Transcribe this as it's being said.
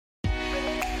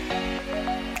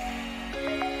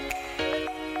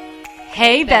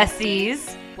Hey,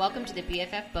 besties! Welcome to the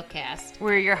BFF Bookcast.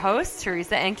 We're your hosts,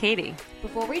 Teresa and Katie.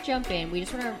 Before we jump in, we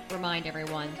just want to remind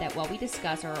everyone that while we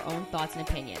discuss our own thoughts and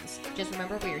opinions, just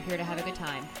remember we are here to have a good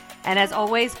time. And as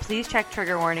always, please check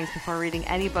trigger warnings before reading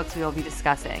any books we will be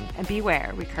discussing. And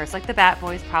beware, we curse like the Bat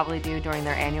Boys probably do during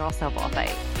their annual snowball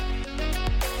fight.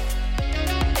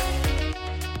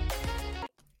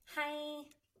 Hi.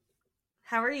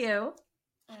 How are you?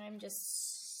 I'm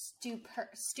just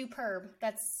superb.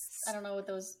 I don't know what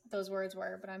those words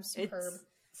were, but I'm superb. It's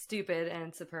stupid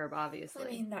and superb, obviously. I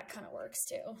mean, that kind of works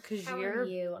too. How you're... are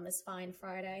you on this fine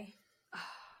Friday?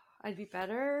 I'd be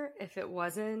better if it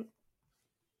wasn't...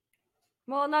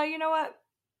 Well, no, you know what?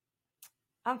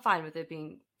 I'm fine with it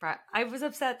being Friday. I was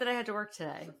upset that I had to work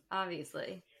today,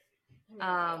 obviously.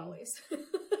 Always.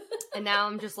 And now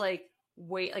I'm just like,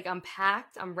 I'm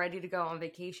packed. I'm ready to go on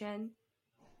vacation.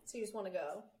 So you just want to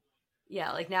go?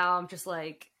 Yeah, like now I'm just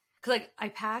like, because like I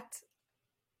packed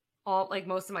all like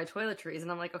most of my toiletries,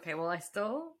 and I'm like, okay, well I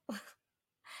still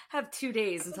have 2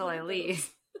 days until I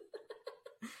leave.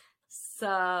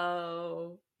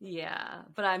 So yeah,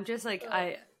 but I'm just like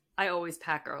I always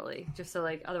pack early, just so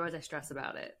like otherwise I stress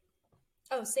about it.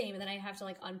 Oh, same. And then I have to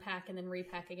like unpack and then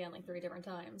repack again like 3 different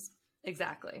times.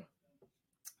 Exactly.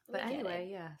 But anyway,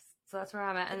 yes. So that's where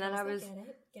I'm at. And then I was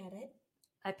get it.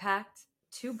 I packed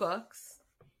 2 books.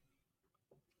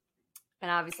 And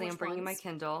obviously Which I'm bringing ones? my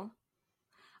Kindle. Which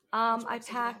I books did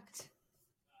you packed,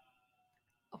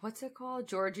 what's it called?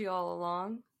 Georgie All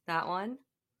Along, that one.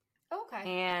 Okay.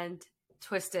 And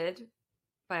Twisted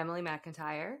by Emily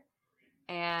McIntyre.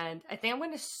 And I think I'm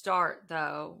going to start,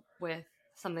 though, with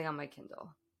something on my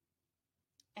Kindle.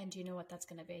 And do you know what that's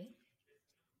going to be?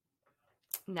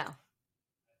 No.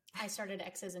 I started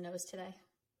X's and O's today.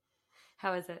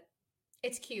 How is it?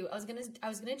 It's cute. I was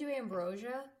gonna do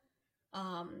Ambrosia,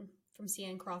 from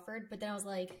C.N. Crawford, but then I was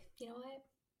like, you know what?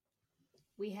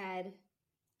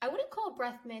 I wouldn't call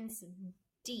Breath Mints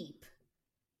deep,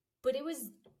 but it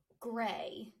was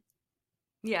gray.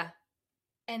 Yeah.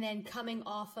 And then coming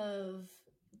off of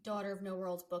Daughter of No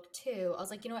Worlds book 2, I was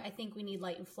like, you know what? I think we need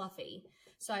light and fluffy.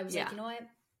 So I was like, you know what?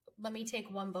 Let me take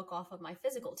one book off of my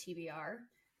physical TBR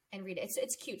and read it.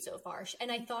 It's cute so far.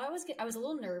 And I thought I was a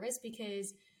little nervous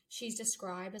because she's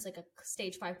described as like a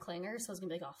stage 5 clinger. So I was gonna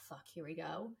be like, oh fuck, here we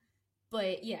go.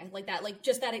 But yeah, like that, like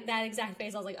just that exact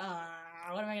phase, I was like,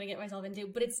 what am I gonna get myself into?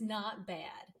 But it's not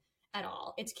bad at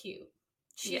all. It's cute.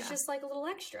 She's just like a little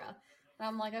extra. And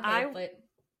I'm like, okay, but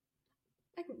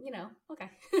I can, okay.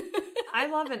 I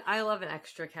love an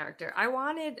extra character. I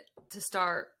wanted to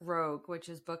start Rogue, which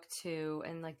is book 2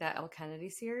 in like that Elle Kennedy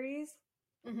series.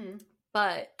 Mm-hmm.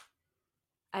 But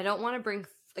I don't want to bring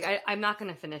I'm not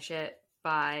going to finish it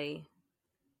by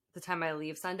the time I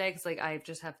leave Sunday because like I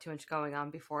just have too much going on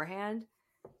beforehand,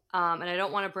 and I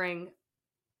don't want to bring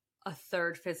a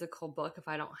third physical book if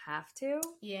I don't have to.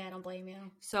 Yeah, I don't blame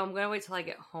you. So I'm going to wait till I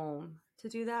get home to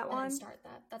do that one. And start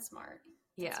that. That's smart.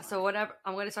 Yeah. That's smart. So whatever,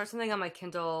 I'm going to start something on my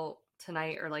Kindle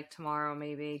tonight or like tomorrow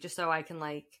maybe, just so I can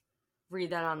like read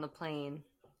that on the plane.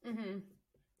 Mm-hmm.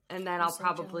 And then I'll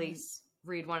probably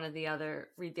read the other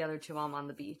 2 while I'm on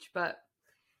the beach. But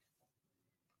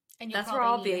and that's where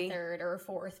I'll be. A third or a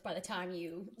fourth by the time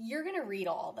you're gonna read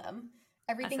all of them.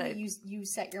 Everything that you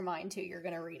set your mind to, you're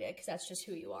gonna read it because that's just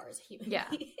who you are as a human. Yeah.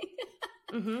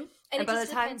 Mm-hmm. And it by just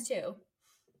the time, depends too.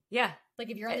 Yeah. Like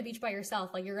if you're on the beach by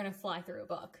yourself, like you're gonna fly through a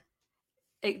book.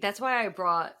 That's why I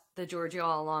brought the Georgie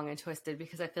All Along and Twisted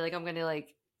because I feel like I'm gonna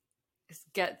like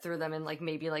get through them in like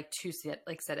maybe like 2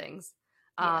 sittings.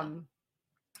 Yeah.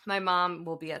 My mom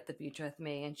will be at the beach with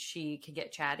me, and she can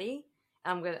get chatty.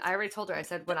 I already told her. I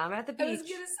said when I'm at the beach. I was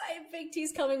gonna say, if Big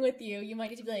T's coming with you, you might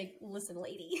need to be like, "Listen,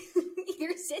 lady,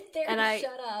 you sit there and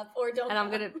shut up, or don't." And I'm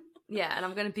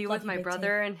gonna be with my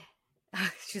brother, and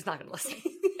she's not gonna listen.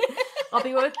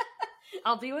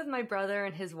 I'll be with my brother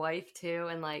and his wife too,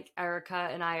 and like Erica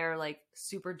and I are like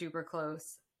super duper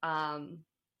close.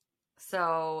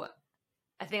 So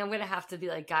I think I'm gonna have to be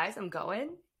like, guys, I'm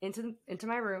going into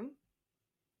my room.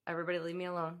 Everybody leave me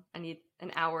alone. I need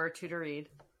an hour or 2 to read.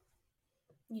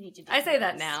 You need to do I say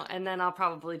that now, and then I'll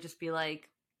probably just be like,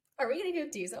 are we gonna go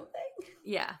do something?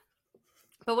 Yeah.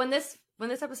 But when this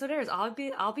episode airs, I'll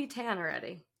be tan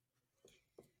already.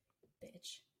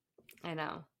 Bitch. I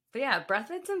know. But yeah, Breath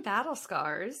Mints and Battle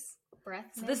Scars.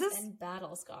 And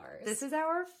Battle Scars. This is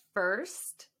our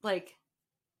first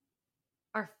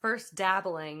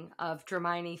dabbling of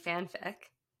Dramione Fanfic.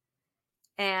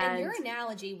 And your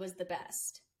analogy was the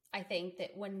best. I think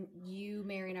that when you,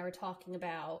 Mary, and I were talking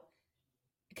about,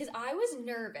 because I was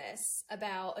nervous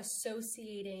about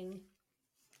associating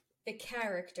the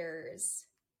characters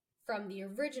from the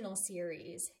original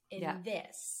series in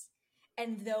this.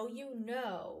 And though you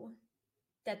know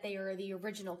that they are the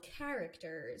original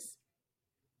characters,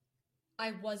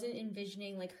 I wasn't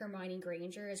envisioning like Hermione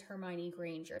Granger as Hermione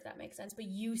Granger, if that makes sense. But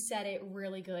you said it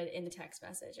really good in the text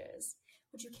messages.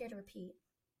 Would you care to repeat?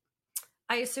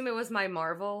 I assume it was my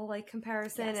Marvel like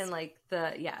comparison and like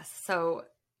so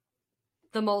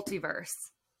the multiverse.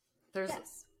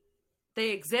 They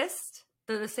exist.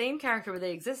 They're the same character, but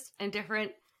they exist in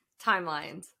different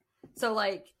timelines. So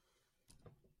like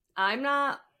I'm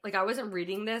not like I wasn't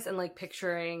reading this and like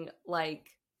picturing like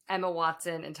Emma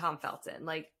Watson and Tom Felton.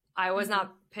 Like I was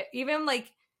not even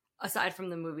like aside from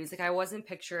the movies, like I wasn't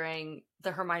picturing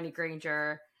the Hermione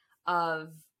Granger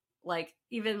of like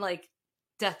even like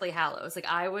Deathly Hallows. Like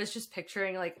I was just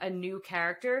picturing like a new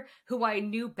character who I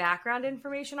knew background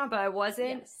information on, but I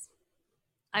wasn't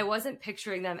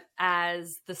picturing them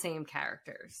as the same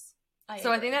characters. I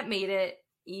think that made it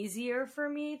easier for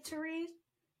me to read.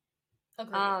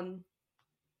 Okay.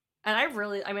 And I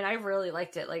really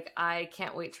liked it. Like I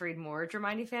can't wait to read more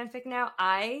Dramione fanfic now.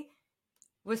 I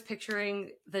was picturing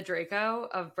the Draco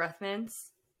of Breath Mints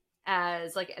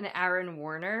as like an Aaron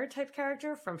Warner type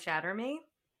character from Shatter Me,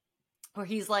 where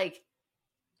he's like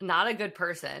not a good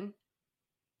person,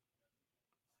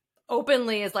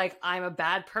 openly is like, I'm a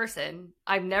bad person,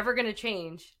 I'm never gonna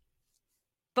change,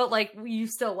 but like you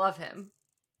still love him.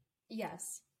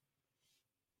 Yes.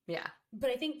 Yeah. But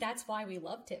I think that's why we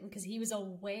loved him, because he was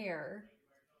aware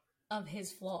of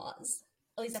his flaws.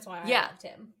 At least that's why I loved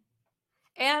him.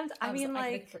 And I mean,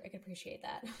 I can appreciate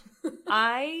that.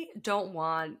 I don't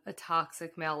want a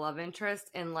toxic male love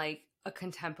interest in like a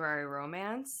contemporary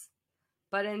romance.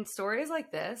 But in stories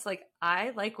like this, like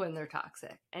I like when they're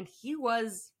toxic. And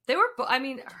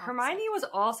Hermione was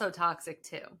also toxic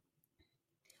too.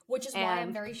 Which is why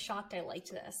I'm very shocked I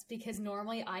liked this, because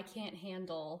normally I can't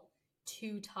handle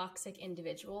two toxic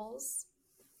individuals.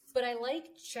 But I like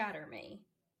Shatter Me.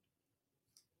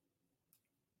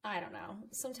 I don't know.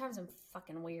 Sometimes I'm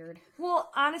fucking weird.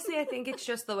 Well, honestly, I think it's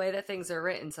just the way that things are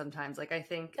written sometimes. Like, I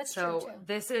think... That's true, too.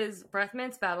 This is Breath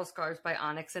Mints Battle Scars by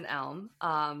Onyx and Elm.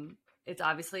 It's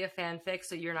obviously a fanfic,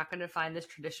 so you're not going to find this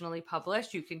traditionally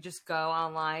published. You can just go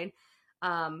online,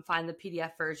 find the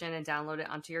PDF version, and download it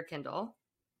onto your Kindle.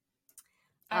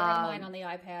 I read mine on the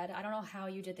iPad. I don't know how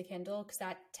you did the Kindle, because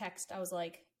that text, I was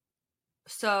like...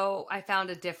 So, I found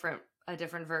a different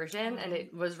version, and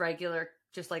it was regular...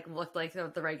 just like looked like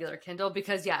the regular Kindle,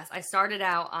 because yes, I started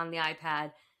out on the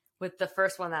iPad with the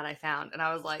first one that I found, and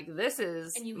I was like, this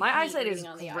is my eyesight is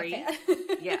great.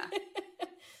 Yeah.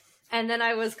 And then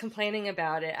I was complaining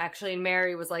about it actually, and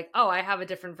Mary was like, oh, I have a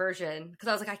different version, because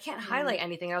I was like, I can't highlight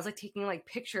anything. I was like taking like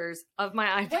pictures of my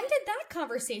iPad. When did that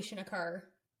conversation occur?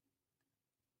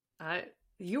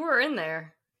 You were in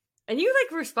there, and you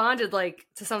like responded like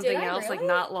to something else really? Like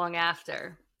not long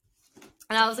after.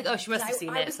 And I was like, oh, she must have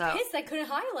seen it. I was pissed I couldn't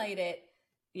highlight it.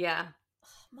 Yeah.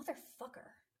 Oh, motherfucker.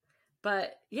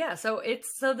 But yeah, so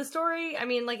the story, I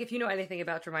mean, like if you know anything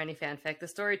about Dramione fanfic, the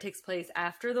story takes place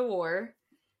after the war.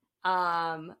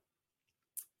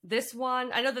 This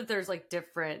one, I know that there's like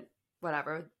different,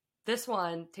 whatever. This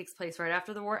one takes place right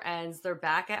after the war ends. They're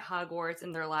back at Hogwarts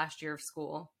in their last year of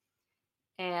school.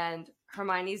 And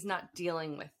Hermione's not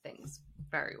dealing with things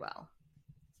very well.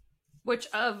 Who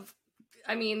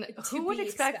would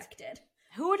expect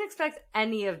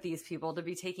any of these people to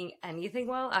be taking anything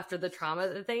well after the trauma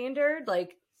that they endured?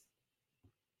 Like,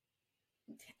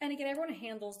 and again, everyone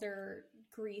handles their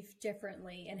grief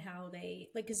differently, and how they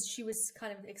like. Because she was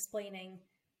kind of explaining,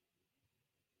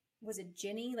 was it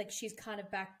Ginny? Like she's kind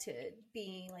of back to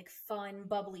being like fun,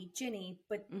 bubbly Ginny,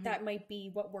 but that might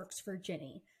be what works for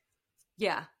Ginny.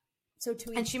 Yeah. So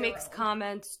and she makes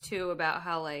comments too about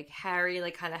how like Harry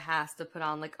like kind of has to put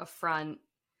on like a front,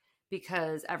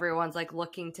 because everyone's like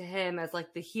looking to him as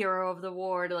like the hero of the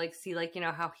war to like see like, you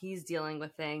know, how he's dealing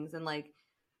with things. And like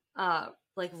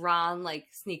Ron like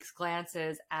sneaks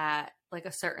glances at like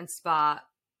a certain spot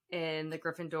in the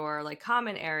Gryffindor like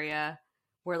common area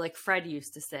where like Fred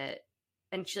used to sit,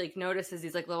 and she like notices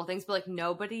these like little things, but like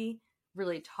nobody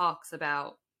really talks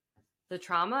about the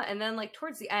trauma. And then like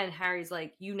towards the end, Harry's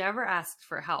like, you never asked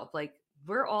for help, like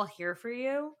we're all here for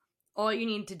you, all you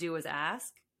need to do is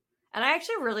ask. And I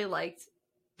actually really liked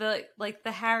the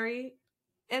Harry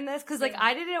in this, because like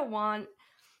I didn't want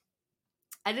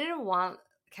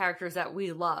characters that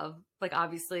we love, like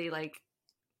obviously like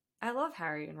I love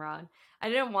Harry and Ron, I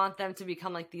didn't want them to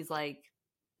become like these like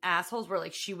assholes where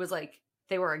like she was like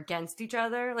they were against each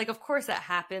other. Like of course that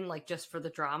happened like just for the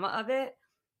drama of it,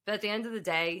 but at the end of the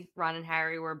day, Ron and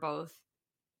Harry were both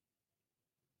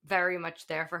very much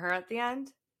there for her at the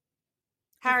end.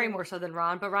 Harry more so than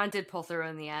Ron, but Ron did pull through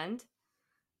in the end.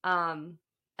 And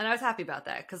I was happy about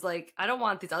that because, like, I don't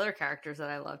want these other characters that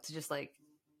I love to just, like,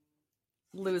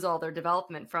 lose all their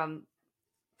development from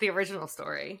the original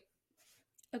story.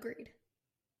 Agreed.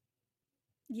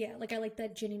 Yeah, like, I like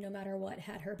that Ginny, no matter what,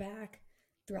 had her back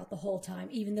throughout the whole time,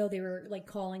 even though they were, like,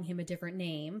 calling him a different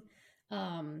name.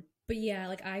 But yeah,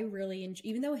 like, I really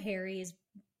even though Harry is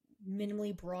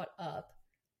minimally brought up,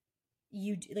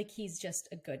 he's just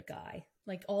a good guy.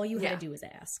 Like, all you had to do was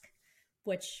ask,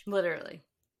 which literally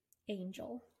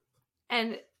angel.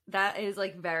 And that is,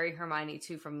 like, very Hermione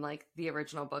too from, like, the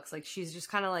original books. Like, she's just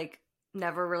kind of, like,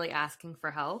 never really asking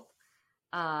for help,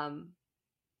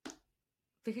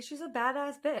 because she's a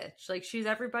badass bitch. Like, she's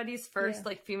everybody's first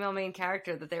like female main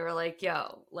character that they were like,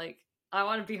 yo, like, I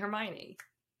want to be Hermione.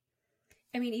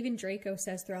 I mean, even Draco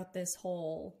says throughout this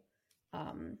whole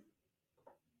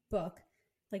book,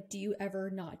 like, do you ever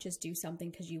not just do something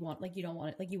because you want, like, you don't want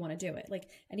it, like, you want to do it? Like,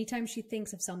 anytime she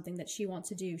thinks of something that she wants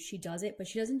to do, she does it, but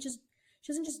she doesn't just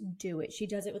do it. She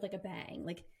does it with, like, a bang.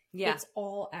 Like, it's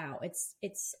all out.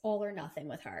 It's all or nothing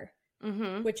with her,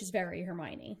 which is very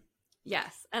Hermione.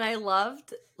 Yes. And I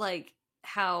loved, like,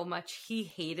 how much he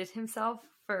hated himself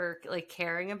for, like,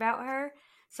 caring about her.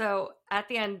 So at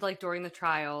the end, like, during the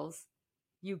trials,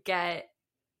 you get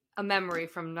a memory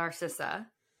from Narcissa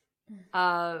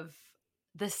of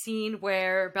the scene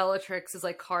where Bellatrix is,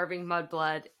 like, carving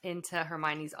mudblood into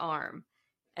Hermione's arm.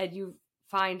 And you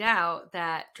find out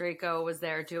that Draco was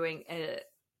there doing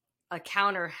a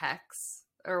counter hex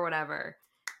or whatever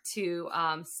to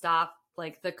stop,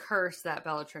 like, the curse that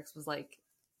Bellatrix was, like,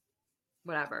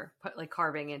 whatever,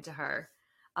 carving into her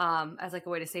as, like, a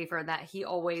way to save her. And that he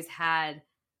always had,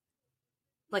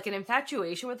 like, an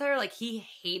infatuation with her. Like, he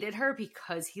hated her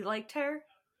because he liked her.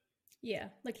 Yeah,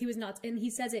 like, he was not, and he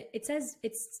says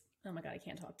it's, oh my god, I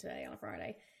can't talk today on a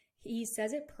Friday. He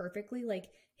says it perfectly. Like,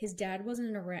 his dad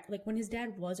wasn't around, like, when his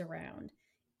dad was around,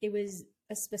 it was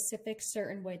a specific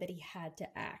certain way that he had to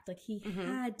act. Like, he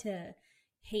had to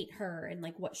hate her and,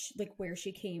 like, where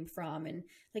she came from, and,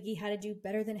 like, he had to do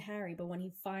better than Harry. But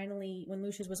when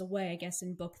Lucius was away, I guess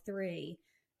in book 3,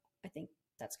 I think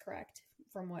that's correct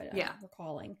from what I'm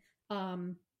recalling,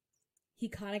 he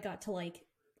kind of got to, like,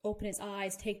 open his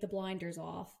eyes, take the blinders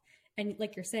off, and,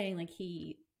 like you're saying, like,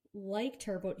 he liked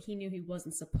her, but he knew he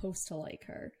wasn't supposed to like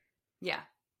her. Yeah.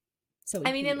 So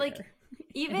I mean, and, like,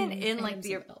 even in, like,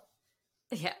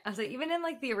 I was like, even in,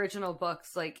 like, the original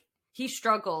books, like, he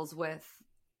struggles with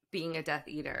being a Death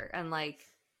Eater, and, like,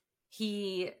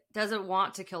 he doesn't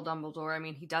want to kill Dumbledore. I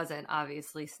mean, he doesn't,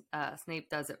 obviously.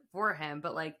 Snape does it for him,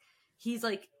 but, like, he's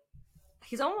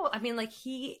almost, I mean, like,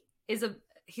 he's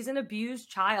an abused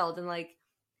child, and, like,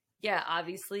 yeah,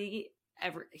 obviously,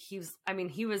 he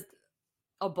was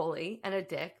a bully and a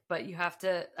dick, but you have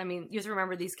to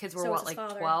remember these kids were like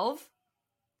 12?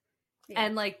 Yeah.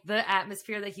 And, like, the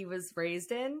atmosphere that he was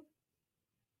raised in.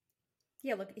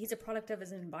 Yeah, look, he's a product of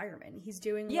his environment. He's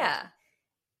doing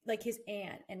like his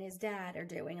aunt and his dad are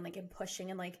doing, and, like, him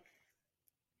pushing, and, like,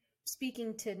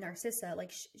 speaking to Narcissa,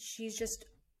 like, she's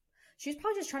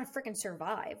probably just trying to freaking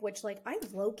survive, which, like, I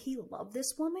low-key love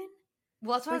this woman.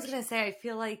 Well, that's what I was going to say. I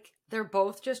feel like they're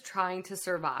both just trying to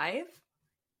survive.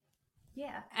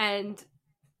 Yeah. And,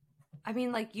 I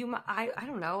mean, like, I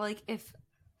don't know, like, if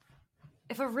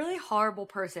a really horrible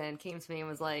person came to me and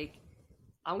was like,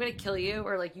 I'm going to kill you,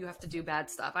 or, like, you have to do bad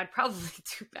stuff, I'd probably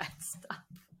do bad stuff.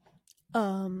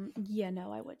 Yeah,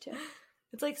 no, I would too.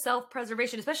 It's, like,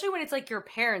 self-preservation, especially when it's, like, your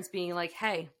parents being like,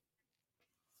 hey,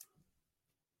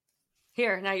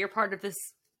 here, now you're part of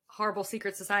this horrible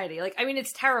secret society. Like, I mean,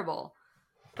 it's terrible.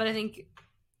 But I think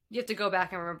you have to go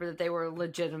back and remember that they were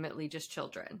legitimately just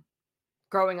children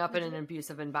growing up in an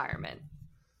abusive environment.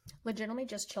 Legitimately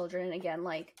just children. And again,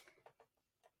 like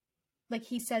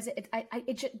he says it,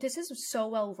 this is so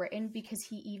well written, because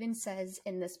he even says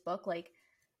in this book, like,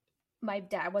 my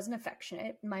dad wasn't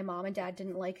affectionate. My mom and dad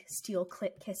didn't, like, steal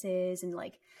kisses and,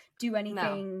 like, do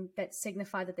anything that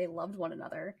signified that they loved one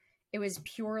another. It was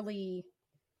purely,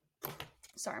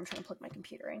 sorry, I'm trying to plug my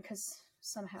computer in because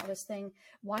somehow this thing,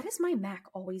 why does my Mac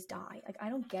always die? Like, I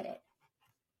don't get it.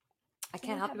 I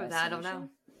can't help you with that. I don't know.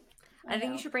 I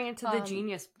think you should bring it to the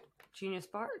Genius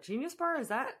Bar. Genius Bar, is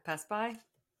that Best Buy?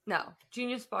 No,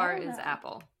 Genius Bar is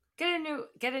Apple. Get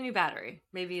a new battery.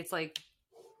 Maybe it's like,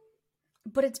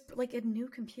 but it's like a new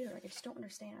computer. Like, I just don't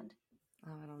understand.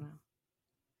 Oh, I don't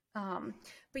know.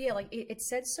 But yeah, like, it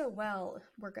said so well.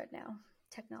 We're good now.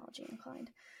 Technology inclined.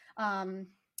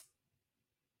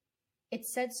 It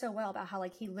said so well about how,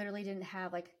 like, he literally didn't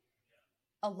have, like,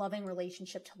 a loving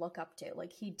relationship to look up to.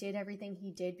 Like, he did everything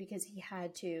he did because he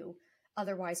had to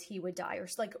otherwise he would die,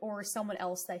 or someone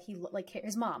else that he, like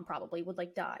his mom probably would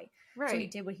like die. Right. So he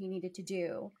did what he needed to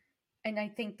do. And I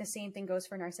think the same thing goes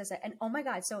for Narcissa. And oh my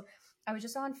God, so I was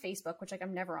just on Facebook, which like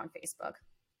I'm never on Facebook.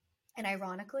 And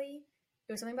ironically,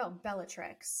 it was something about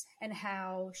Bellatrix and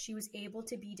how she was able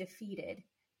to be defeated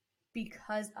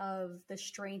because of the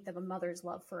strength of a mother's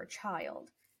love for a child.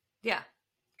 Yeah.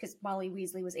 Because Molly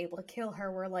Weasley was able to kill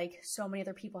her, where like so many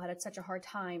other people had such a hard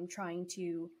time trying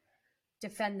to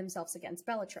defend themselves against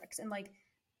Bellatrix. And like,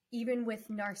 even with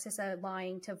Narcissa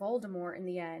lying to Voldemort in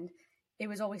the end, it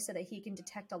was always said that he can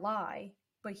detect a lie,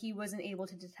 but he wasn't able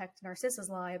to detect Narcissa's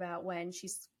lie about when she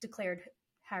declared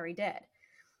Harry dead.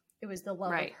 It was the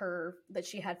love of her that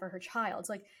she had for her child. It's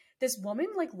like, this woman,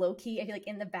 like low-key, I feel like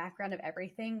in the background of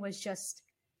everything was just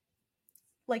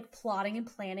like plotting and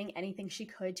planning anything she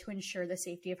could to ensure the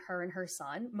safety of her and her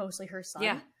son, mostly her son.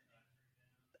 Yeah.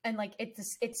 And like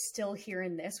it's still here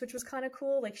in this, which was kind of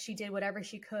cool. Like she did whatever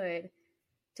she could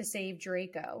to save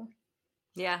Draco.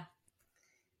 Yeah.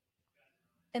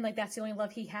 And like that's the only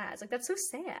love he has. Like that's so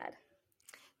sad.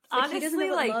 Honestly, he doesn't know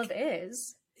what like love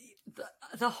is.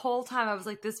 The whole time I was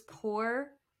like, this poor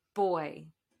boy.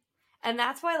 And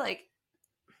that's why, like,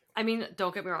 I mean,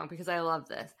 don't get me wrong, because I love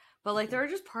this. But like there are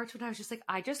just parts when I was just like,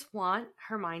 I just want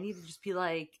Hermione to just be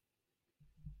like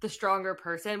the stronger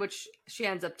person, which she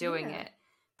ends up doing it.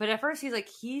 But at first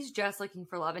he's just looking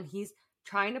for love, and he's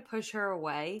trying to push her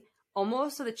away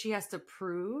almost so that she has to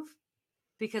prove,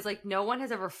 because like no one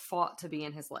has ever fought to be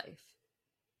in his life.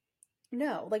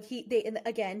 No, like they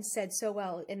again said so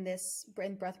well in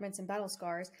Breath Mints and Battle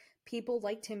Scars, people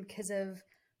liked him because of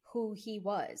who he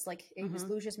was. Like it was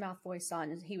Lucius Malfoy's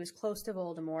son. He was close to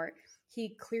Voldemort.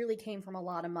 He clearly came from a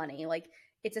lot of money. Like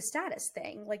it's a status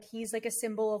thing. Like he's like a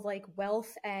symbol of like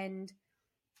wealth and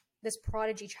this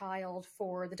prodigy child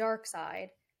for the dark side.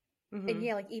 And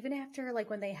yeah, like even after like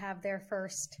when they have their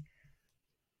first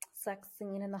sex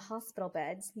scene in the hospital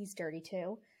beds, he's dirty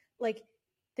too. Like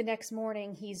the next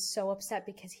morning he's so upset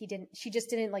because she just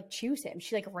didn't like choose him.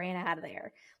 She like ran out of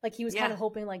there. Like he was kind of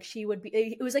hoping like she would be,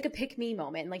 it was like a pick me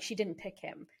moment. Like she didn't pick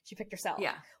him. She picked herself.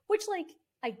 Yeah. Which like,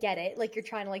 I get it. Like you're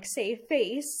trying to like save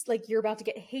face. Like you're about to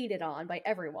get hated on by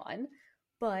everyone.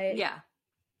 But yeah,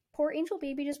 poor angel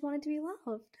baby just wanted to be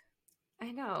loved.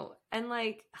 I know. And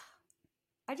like,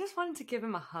 I just wanted to give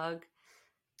him a hug.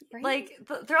 Right? Like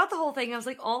throughout the whole thing, I was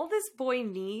like, all this boy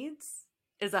needs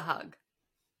is a hug.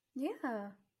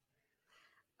 Yeah.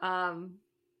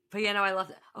 But yeah, no, I love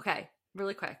it. Okay,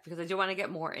 really quick, because I do want to get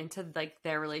more into like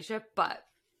their relationship, but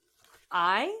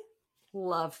I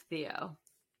love Theo.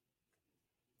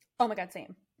 Oh my God,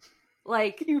 same.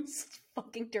 Like he was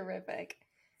fucking terrific.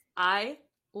 I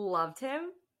loved him.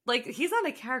 Like he's not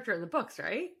a character in the books,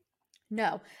 right?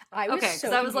 No, I was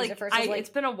so I was like, at first. I was like, it's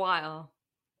been a while.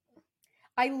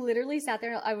 I literally sat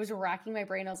there. I was racking my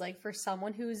brain. I was like, for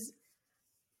someone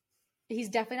he's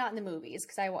definitely not in the movies,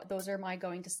 because those are my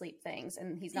going to sleep things,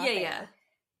 and he's not there. Yeah.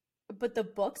 But the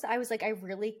books, I was like, I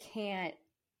really can't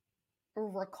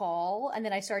recall. And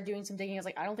then I started doing some digging. I was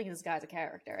like, I don't think this guy's a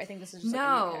character. I think this is just like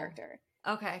a new character.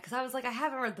 Okay, because I was like, I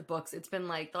haven't read the books. It's been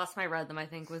like, the last time I read them, I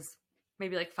think was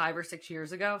maybe like 5 or 6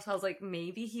 years ago. So I was like,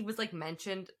 maybe he was like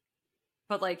mentioned,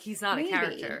 but like he's not a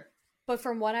character. But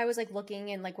from what I was like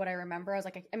looking and like what I remember, I was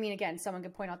like, I mean, again, someone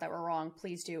could point out that we're wrong.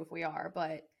 Please do if we are.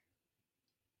 But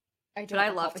I don't. But I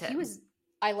loved him.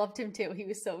 I loved him too. He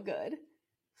was so good.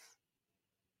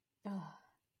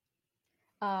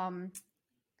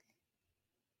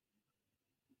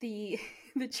 The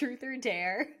truth or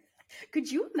dare.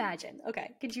 Could you imagine?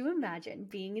 Okay, could you imagine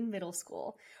being in middle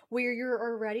school where you're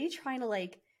already trying to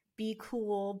like be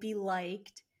cool, be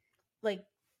liked, like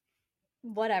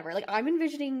whatever. Like I'm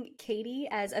envisioning Katie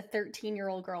as a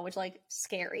 13-year-old girl, which like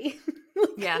scary. Like,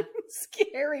 yeah,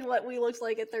 scary what we looked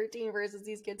like at 13 versus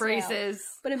these kids braces.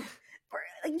 Now. But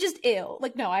like just ew.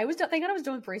 Like no, thank God I was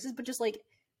doing braces, but just like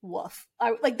woof.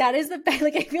 Like that is the best.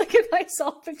 Like I feel like if I saw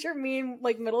a picture of me in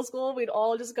like middle school, we'd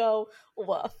all just go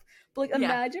woof. But like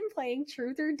imagine playing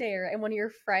truth or dare in one of your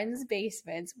friends'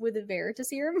 basements with a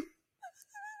Veritaserum.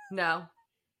 No.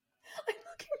 I'm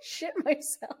looking shit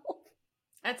myself.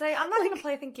 I'd say, I'm not like, gonna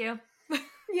play, thank you.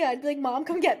 Yeah, I'd be like, Mom,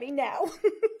 come get me now.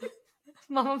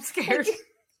 Mom, I'm scared.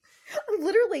 Like,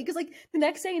 literally, because like the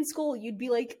next day in school, you'd be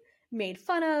like made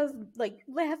fun of, like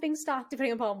laughing stock,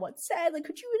 depending upon what's said. Like,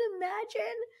 could you even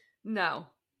imagine?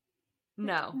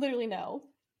 No. Literally no.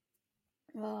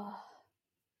 Oh.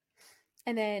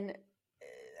 And then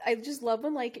I just love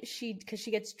when like because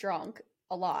she gets drunk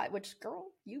a lot, which girl,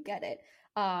 you get it.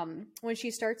 When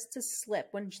she starts to slip,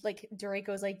 when like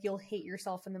Draco's like, you'll hate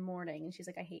yourself in the morning, and she's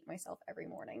like, I hate myself every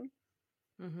morning.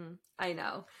 Mm-hmm. I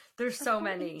know. There's so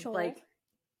many. Angel. Like,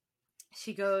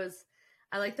 she goes,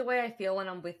 I like the way I feel when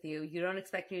I'm with you. You don't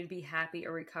expect me to be happy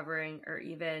or recovering or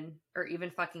even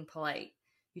fucking polite.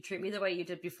 You treat me the way you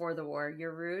did before the war.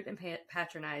 You're rude and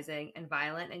patronizing and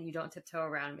violent, and you don't tiptoe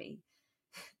around me.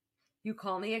 You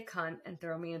call me a cunt and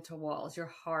throw me into walls.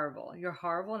 You're horrible. You're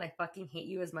horrible, and I fucking hate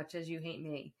you as much as you hate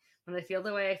me. When I feel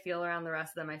the way I feel around the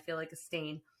rest of them, I feel like a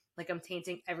stain, like I'm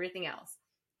tainting everything else.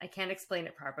 I can't explain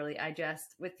it properly.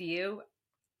 With you,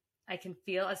 I can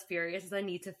feel as furious as I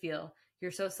need to feel.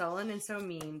 You're so sullen and so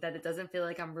mean that it doesn't feel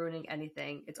like I'm ruining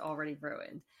anything. It's already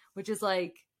ruined. Which is,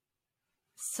 like,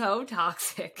 so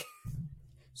toxic.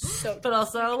 So but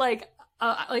also, like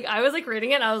I was, like,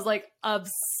 reading it and I was, like,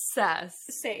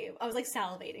 obsessed. Same. I was, like,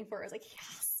 salivating for it. I was like,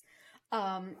 yes.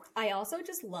 I also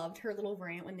just loved her little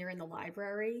rant when they're in the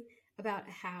library about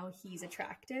how he's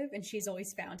attractive and she's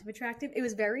always found him attractive. It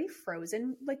was very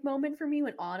Frozen like moment for me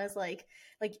when Anna's like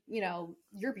you know,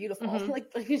 you're beautiful. Mm-hmm.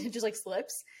 like it just like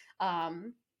slips. But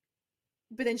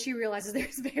then she realizes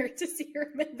there's Bear to see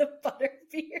her in the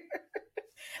butterbeer.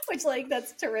 Which, like,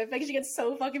 that's terrific. She gets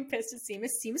so fucking pissed at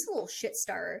Seamus. Seamus is a little shit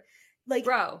stirrer. Like,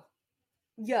 bro.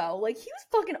 Yo, like, he was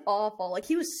fucking awful. Like,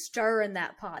 he was stirring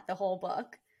that pot the whole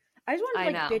book. I just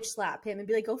wanted to, like, bitch slap him and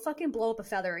be like, go fucking blow up a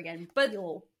feather again. But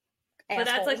asshole.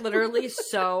 That's, like, literally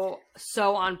so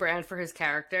on brand for his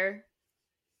character.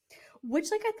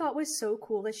 Which, like, I thought was so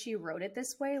cool that she wrote it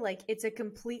this way. Like, it's a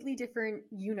completely different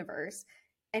universe.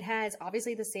 It has,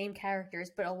 obviously, the same characters,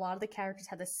 but a lot of the characters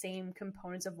have the same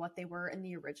components of what they were in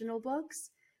the original books,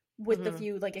 with the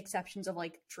few, like, exceptions of,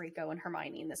 like, Draco and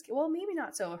Hermione in this case. Well, maybe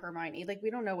not so Hermione. Like, we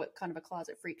don't know what kind of a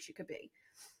closet freak she could be.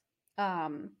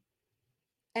 And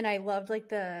I loved, like,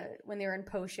 when they were in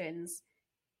potions,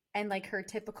 and, like, her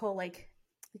typical, like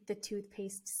the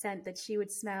toothpaste scent that she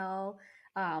would smell.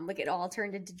 Like, it all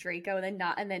turned into Draco,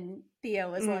 and then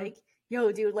Theo was like,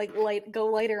 yo, dude, like, go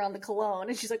lighter on the cologne.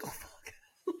 And she's like, oh, fuck.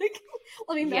 Like,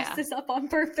 let me mess this up on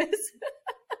purpose.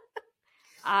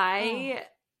 I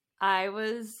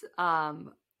was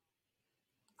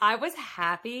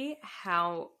happy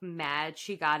how mad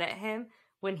she got at him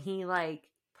when he, like,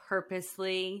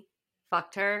 purposely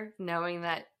fucked her, knowing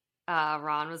that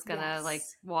Ron was gonna like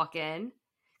walk in.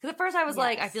 Because at first I was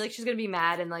like, I feel like she's gonna be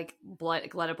mad and like let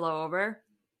it blow over.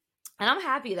 And I'm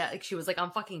happy that, like, she was like, I'm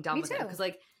fucking done with it. Because,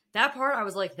 like, that part I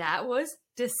was like, that was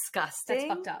disgusting. That's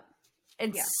fucked up.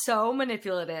 And so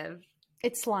manipulative.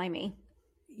 It's slimy.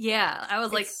 Yeah. I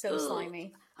was like, so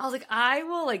slimy. I was like, I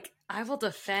will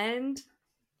defend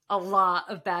a lot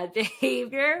of bad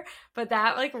behavior. But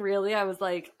that, like, really, I was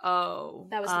like, oh.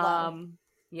 That was low.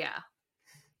 Yeah.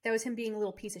 That was him being a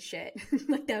little piece of shit.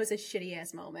 Like, that was a shitty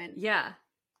ass moment. Yeah.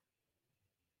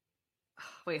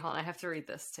 Wait, hold on. I have to read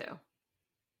this too.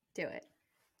 Do it.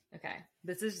 Okay.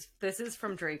 This is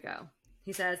from Draco.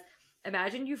 He says,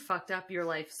 imagine you fucked up your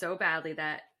life so badly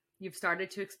that you've started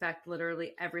to expect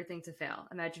literally everything to fail.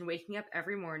 Imagine waking up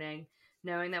every morning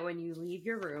knowing that when you leave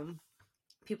your room,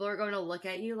 people are going to look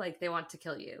at you like they want to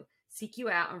kill you, seek you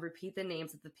out, and repeat the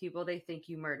names of the people they think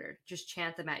you murdered. Just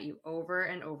chant them at you over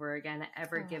and over again at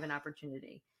every given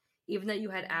opportunity. Even though you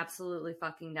had absolutely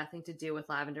fucking nothing to do with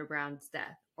Lavender Brown's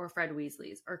death, or Fred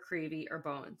Weasley's, or Creevy, or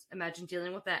Bones. Imagine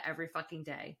dealing with that every fucking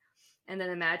day. And then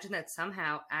imagine that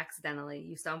somehow, accidentally,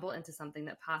 you stumble into something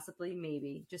that possibly,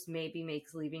 maybe, just maybe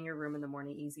makes leaving your room in the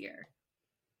morning easier.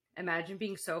 Imagine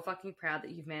being so fucking proud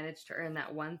that you've managed to win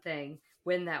that one thing.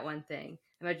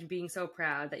 Imagine being so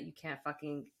proud that you can't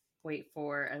fucking wait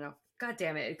for, I don't know, god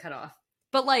damn it cut off.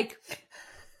 But, like,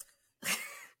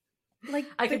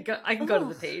 I could go to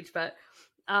the page, but,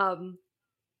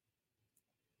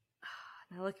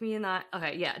 now look me in the eye.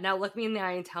 Okay, yeah, now look me in the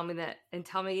eye and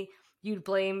tell me you'd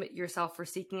blame yourself for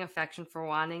seeking affection, for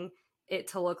wanting it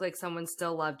to look like someone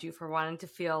still loved you, for wanting to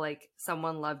feel like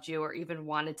someone loved you or even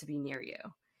wanted to be near you.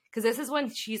 Because this is when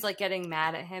she's, like, getting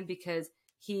mad at him because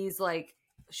he's, like,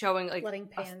 showing, like,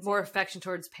 more affection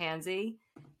towards Pansy.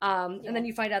 And then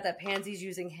you find out that Pansy's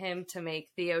using him to make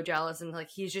Theo jealous, and, like,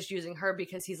 he's just using her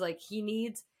because he's, like,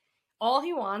 all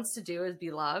he wants to do is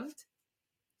be loved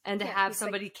and to have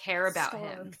somebody, like, care about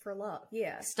him. Starved for love.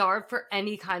 Yeah. Starved for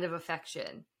any kind of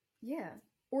affection. Yeah.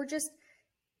 Or just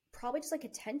probably just like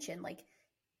attention. Like,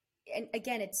 and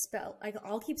again, it's spelled,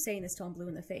 I'll keep saying this till I'm blue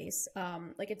in the face.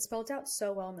 Like, it's spelled out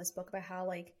so well in this book about how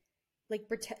like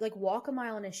walk a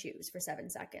mile in his shoes for 7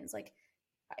 seconds. Like,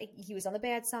 he was on the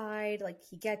bad side. Like,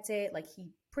 he gets it. Like, he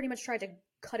pretty much tried to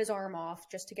cut his arm off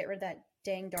just to get rid of that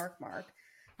dang dark mark,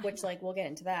 which, like, we'll get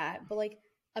into that. But, like,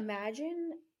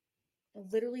 imagine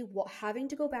literally having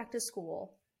to go back to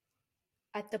school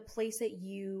at the place that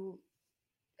you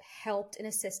helped and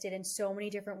assisted in so many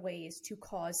different ways to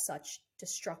cause such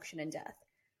destruction and death.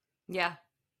 Yeah.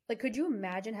 Like, could you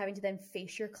imagine having to then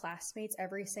face your classmates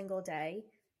every single day?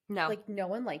 No. Like, no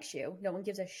one likes you. No one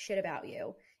gives a shit about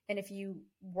you. And if you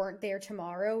weren't there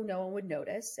tomorrow, no one would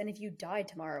notice. And if you died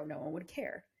tomorrow, no one would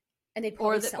care. And they'd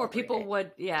probably celebrate or people it.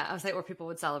 would, yeah, I was like, or people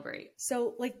would celebrate.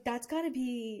 So, like, that's got to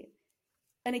be,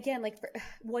 and again, like,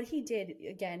 what he did,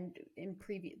 again, in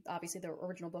obviously the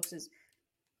original books is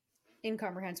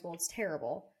incomprehensible. It's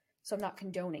terrible. So I'm not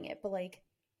condoning it. But, like,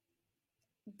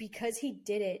 because he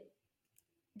did it,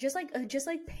 just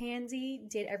like Pansy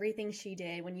did everything she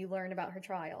did when you learn about her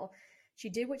trial, she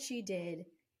did what she did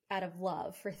out of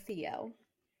love for Theo.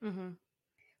 Mm-hmm.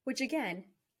 Which, again,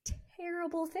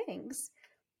 terrible things.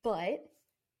 But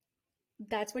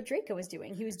that's what Draco was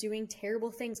doing. He was doing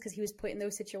terrible things because he was put in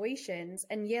those situations.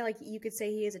 And yeah, like, you could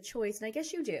say he has a choice, and I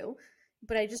guess you do.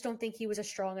 But I just don't think he was a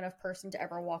strong enough person to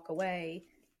ever walk away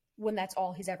when that's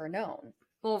all he's ever known.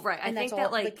 Well, right. And I think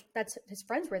that, like, that's his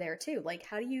friends were there too. Like,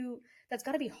 how do you? That's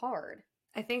got to be hard.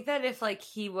 I think that if, like,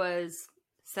 he was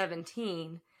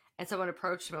 17 and someone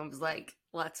approached him and was like,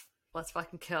 let's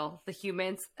fucking kill the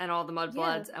humans and all the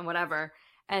mudbloods and whatever,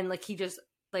 and, like, he just,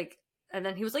 like, and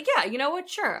then he was like, yeah, you know what?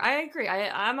 Sure, I agree.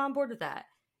 I'm on board with that.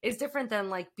 It's different than,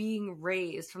 like, being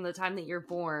raised from the time that you're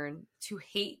born to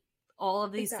hate all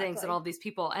of these things and all of these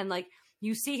people. And, like,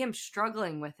 you see him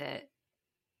struggling with it.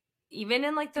 Even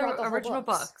in, like, the original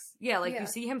books. Yeah, like, you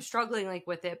see him struggling, like,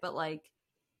 with it, but, like,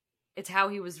 it's how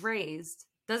he was raised.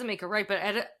 Doesn't make it right. But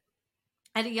at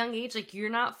a young age, like, you're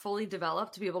not fully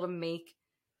developed to be able to make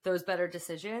those better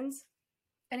decisions.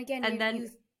 And again,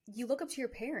 you look up to your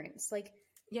parents. Like,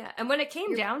 yeah, and when it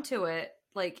came down to it,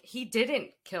 like, he didn't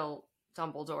kill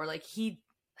Dumbledore. Like, he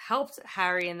helped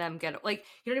Harry and them get, like,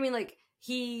 you know what I mean? Like,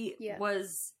 he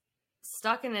was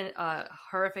stuck in a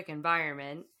horrific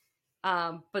environment.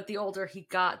 But the older he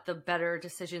got, the better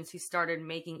decisions he started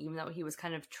making, even though he was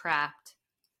kind of trapped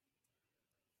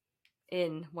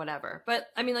in whatever. But,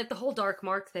 I mean, like, the whole Dark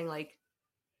Mark thing, like,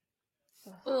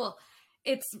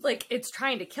 it's, like, it's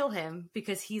trying to kill him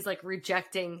because he's, like,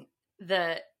 rejecting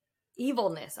the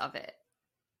evilness of it.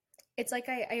 It's like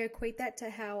I equate that to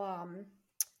how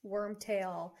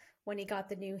Wormtail, when he got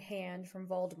the new hand from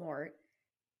Voldemort,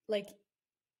 like,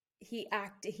 he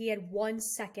had 1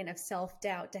 second of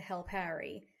self-doubt to help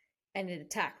Harry, and it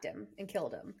attacked him and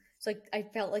killed him. So, like, I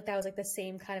felt like that was, like, the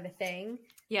same kind of a thing.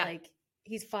 Yeah. Like,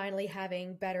 he's finally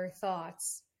having better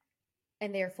thoughts,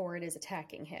 and therefore it is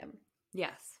attacking him.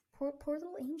 Yes. Poor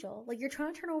little angel. Like, you're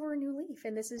trying to turn over a new leaf,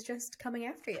 and this is just coming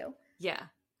after you. Yeah.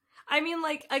 I mean,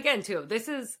 like, again, too, this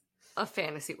is a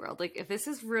fantasy world. Like, if this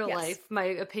is real life, my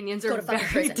opinions are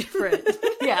very different.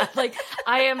 Yeah, like,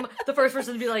 I am the first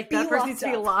person to be like, that person needs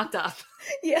to be locked up.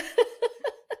 Yeah.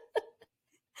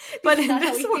 But in not this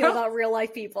how we world, feel about real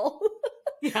life people.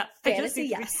 Yeah. Fantasy,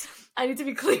 yes. I need to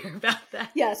be clear about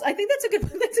that. Yes, I think that's a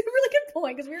really good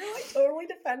point, because we were, like, totally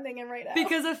defending him right now.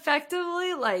 Because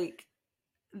effectively, like,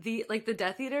 the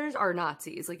Death Eaters are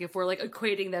Nazis. Like, if we're, like,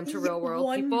 equating them to real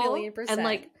world people 1,000,000%. and,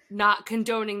 like, not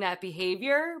condoning that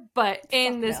behavior, but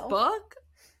in this book,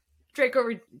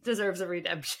 Draco deserves a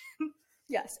redemption.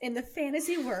 Yes, in the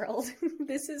fantasy world,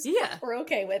 this is, we're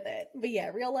okay with it. But yeah,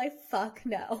 real life, fuck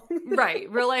no. Right,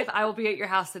 real life, I will be at your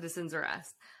house, citizen's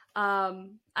arrest.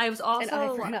 I was also an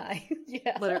eye for an eye.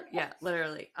 Yeah,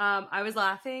 literally. I was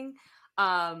laughing.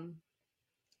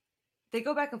 They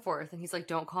go back and forth, and he's like,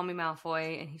 "Don't call me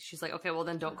Malfoy," and she's like, "Okay, well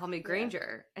then don't call me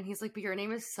Granger." And he's like, "But your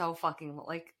name is so fucking,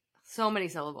 like, so many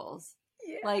syllables."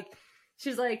 Yeah. Like,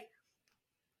 she's like,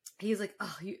 he's like,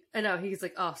 "Oh, you," I know. He's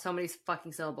like, "Oh, so many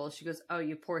fucking syllables." She goes, "Oh,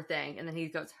 you poor thing." And then he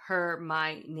goes,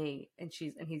 "Hermione," and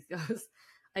he goes,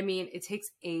 I mean, it takes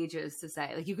ages to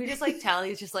say. Like, you could just, like, tell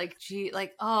he's just like, gee,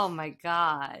 like, oh my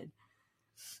god.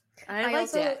 And I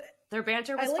liked it. Their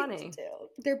banter was funny.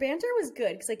 Their banter was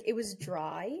good because, like, it was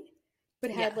dry,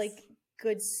 but had like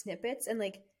good snippets, and,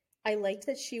 like, I liked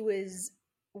that she was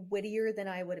wittier than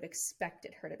I would have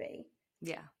expected her to be.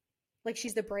 Yeah, like,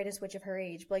 she's the brightest witch of her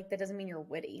age, but, like, that doesn't mean you're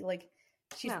witty. Like,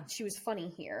 she was funny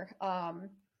here.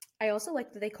 I also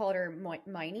liked that they called her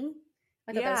Miney.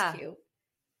 I thought that was cute.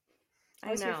 I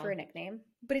was here for a nickname,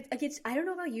 but I don't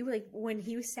know about you. Like, when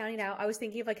he was sounding out, I was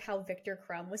thinking of, like, how Victor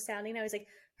Crumb was sounding. I was like,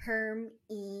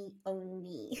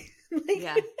 Herm-E-O-Ni.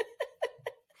 Yeah.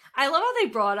 I love how they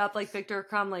brought up, like, Victor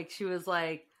Crumb. Like, she was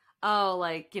like, oh,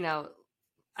 like, you know,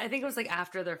 I think it was, like,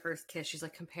 after their first kiss, she's,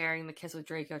 like, comparing the kiss with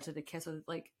Draco to the kiss with,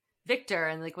 like, Victor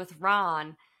and, like, with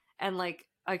Ron. And, like,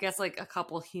 I guess, like, a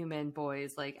couple human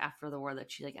boys, like, after the war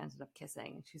that she, like, ended up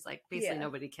kissing. And she's like, basically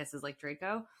nobody kisses like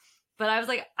Draco. But I was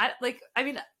like, I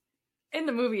mean, in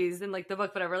the movies and like the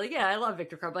book, whatever, like, yeah, I love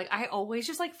Victor Crumb. Like, I always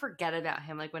just like forget about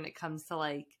him, like when it comes to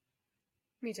like,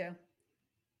 Me too.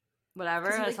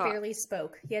 whatever. He like barely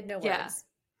spoke. He had no words. Yeah.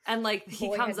 And like he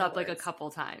Boy comes had no up like a words. couple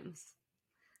times.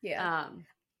 Yeah.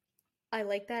 I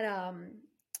like that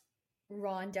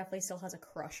Ron definitely still has a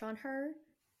crush on her.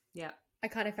 Yeah. I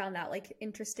kind of found that like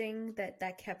interesting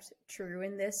that kept true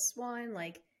in this one.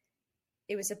 Like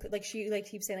it was like she like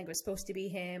keeps saying like it was supposed to be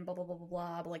him, blah blah blah blah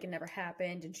blah, but like it never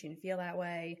happened and she didn't feel that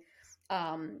way.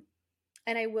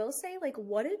 And I will say like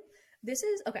this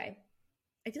is okay.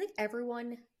 I feel like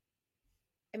everyone,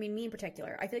 I mean me in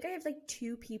particular, I feel like I have like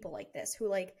two people like this who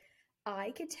like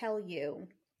I could tell you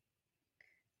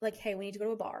like, hey, we need to go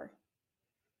to a bar.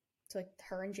 So like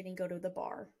her and Ginny go to the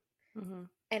bar. Mm-hmm.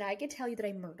 And I could tell you that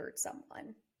I murdered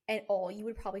someone. And all you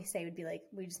would probably say would be like,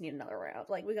 we just need another round.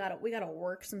 Like we gotta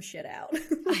work some shit out.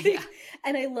 Like, yeah.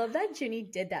 And I love that Ginny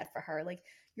did that for her. Like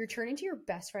you're turning to your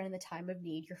best friend in the time of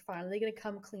need. You're finally gonna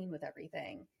come clean with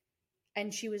everything.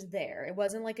 And she was there. It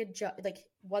wasn't like like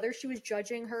whether she was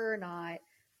judging her or not,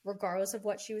 regardless of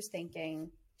what she was thinking,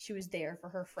 she was there for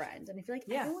her friend. And I feel like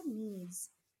everyone needs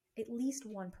at least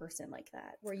one person like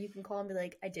that, where you can call and be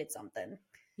like, I did something.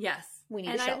 Yes. We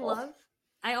need a shovel.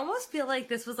 I almost feel like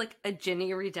this was like a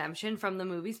Ginny redemption from the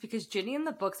movies, because Ginny in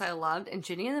the books I loved, and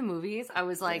Ginny in the movies I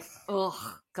was like,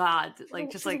 oh God,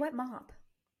 like just like a wet mop.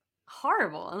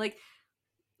 Horrible. And like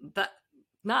that,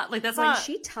 not like that's when not.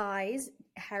 She ties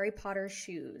Harry Potter's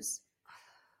shoes.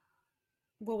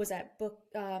 What was that book?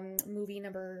 Movie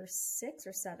number 6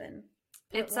 or 7?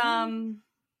 It's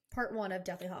part 1 of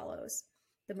Deathly Hallows.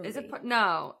 The movie. Is it?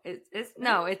 No, it's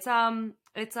no. It's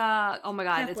oh my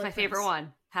God, it's my favorite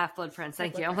one. Half-Blood Prince.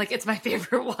 Thank you. I'm like, it's my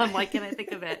favorite one. Why can't I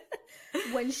think of it?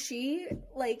 When she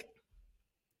like,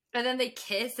 and then they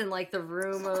kiss in like the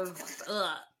room of.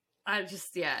 I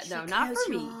just no, not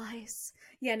for me. Eyes.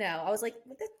 Yeah, no. I was like,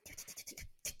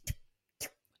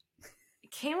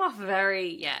 it came off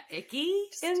very icky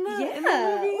in the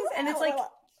movies, and it's like.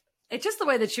 It's just the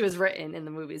way that she was written in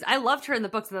the movies. I loved her in the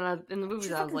books, and then in the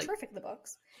movies, I was like, terrific in the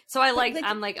books. So I'm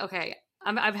like, okay,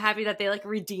 I'm happy that they like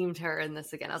redeemed her in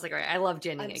this again. I was like, all right, I love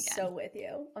Ginny again. I'm so with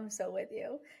you.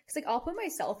 Because like I'll put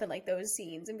myself in like those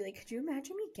scenes and be like, could you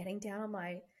imagine me getting down on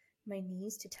my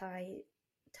knees to tie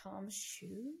Tom's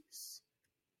shoes?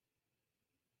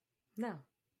 No.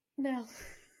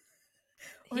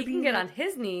 He can get on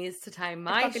his knees to tie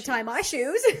my shoes. Tie my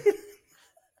shoes.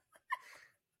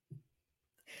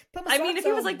 I mean, if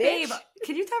he was like, bitch. Babe,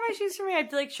 can you tie my shoes for me? I'd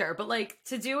be like, sure. But like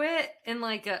to do it in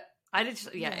like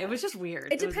it was just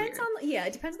weird. It depends on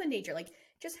the nature. Like,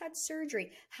 just had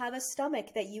surgery, have a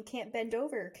stomach that you can't bend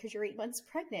over because you're 8 months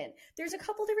pregnant. There's a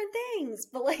couple different things,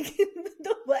 but like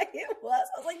the way it was,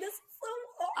 I was like, this is so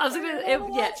hard. I was gonna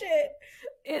watch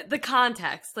it. The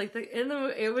context, like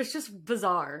it was just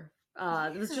bizarre.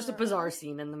 It was just a bizarre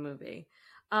scene in the movie.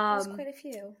 There's quite a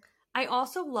few. I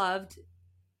also loved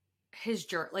his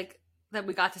like that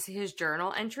we got to see his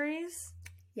journal entries.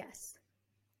 Yes.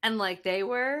 And like they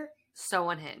were so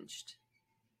unhinged.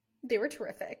 They were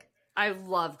terrific. I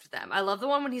loved them. I love the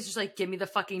one when he's just like, give me the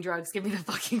fucking drugs, give me the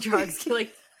fucking drugs.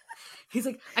 He's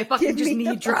like, I fucking just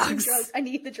need drugs. I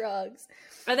need the drugs.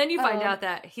 And then you find out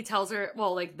that he tells her,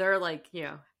 well, like they're like,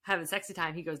 having sexy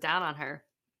time, he goes down on her.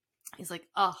 He's like,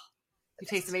 oh, you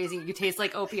taste amazing. You taste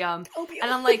like opium.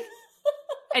 And I'm like,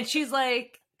 and she's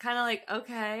like, kind of like,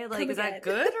 okay, like, is that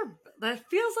good? Or that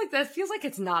feels like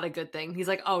it's not a good thing. He's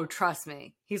like, oh, trust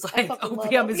me. He's like,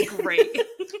 opium is great.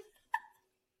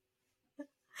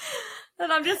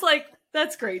 And I'm just like,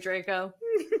 that's great, Draco.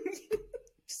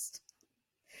 Just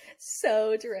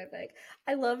so terrific.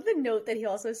 I love the note that he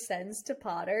also sends to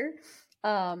Potter.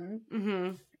 I'm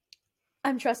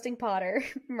trusting Potter.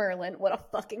 Merlin, what a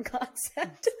fucking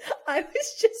concept. I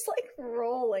was just like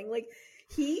rolling. Like,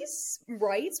 he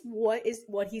writes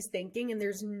what he's thinking, and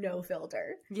there's no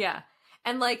filter. Yeah.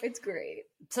 And like, it's great.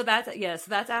 So that's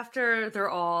after they're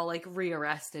all like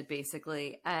rearrested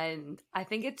basically. And I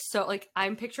think it's so like,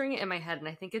 I'm picturing it in my head, and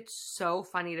I think it's so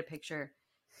funny to picture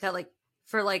that like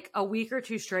for like a week or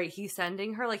 2 straight, he's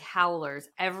sending her like howlers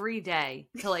every day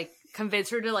to like convince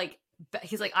her to like,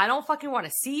 he's like, I don't fucking want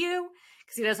to see you.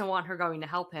 Because he doesn't want her going to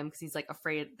help him, because he's like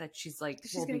afraid that she's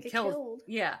will be killed.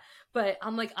 Yeah. But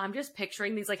I'm like, I'm just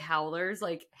picturing these like howlers,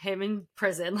 like him in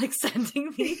prison, like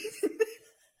sending these.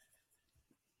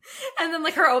 And then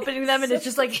like her opening them, and it's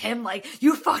just like him like,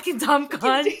 you fucking dumb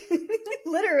cunt.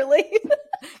 Literally.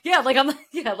 Yeah, like I'm like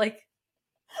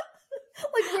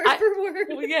word for word.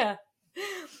 Yeah.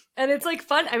 And it's like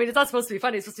fun. I mean, it's not supposed to be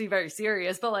funny, it's supposed to be very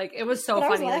serious, but like it was so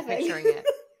funny like picturing it.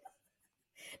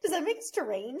 Does that make us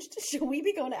deranged? Should we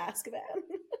be going to ask them?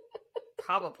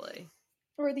 Probably.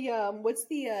 Or the what's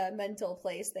the mental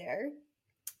place there?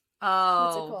 Oh,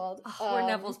 what's it called? Where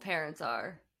Neville's parents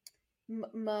are.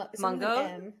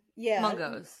 Mungo? Yeah.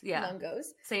 Mungos. Yeah. Mungos.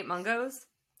 St. Mungos.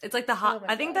 It's like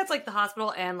I think that's like the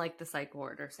hospital and like the psych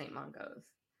ward or St. Mungos.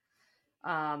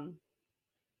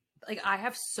 Like I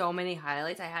have so many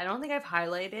highlights. I don't think I've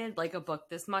highlighted like a book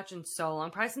this much in so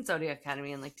long. Probably since Zodiac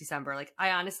Academy in like December. Like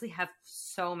I honestly have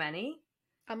so many.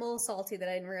 I'm a little salty that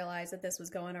I didn't realize that this was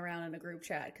going around in a group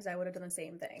chat because I would have done the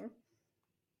same thing.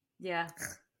 Yeah.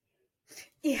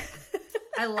 Yeah.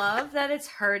 I love that it's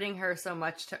hurting her so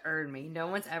much to earn me. No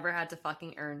one's ever had to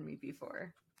fucking earn me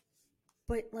before.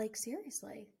 But like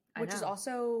seriously, which is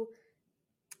also,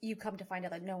 you come to find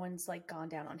out that no one's like gone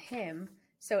down on him.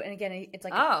 So, and again, it's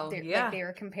like, like they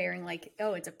were comparing like,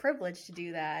 oh, it's a privilege to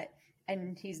do that.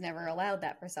 And he's never allowed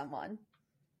that for someone.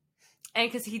 And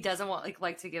because he doesn't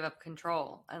like to give up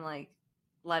control, and like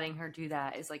letting her do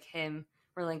that is like him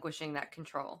relinquishing that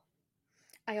control.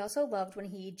 I also loved when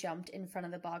he jumped in front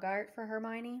of the Bogart for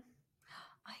Hermione.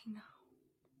 I know.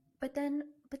 But then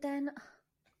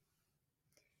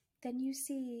you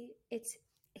see it's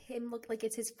him look like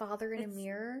it's his father in a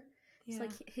mirror. It's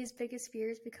like his biggest fear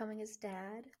is becoming his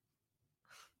dad.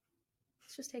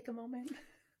 Let's just take a moment.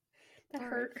 That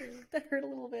hurt. That hurt a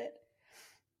little bit.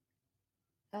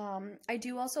 I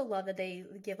do also love that they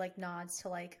give like nods to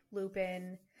like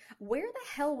Lupin. Where the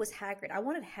hell was Hagrid? I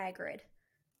wanted Hagrid.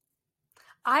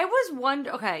 I was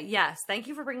wondering. Okay, yes, thank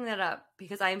you for bringing that up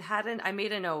because I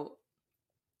made a note,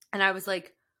 and I was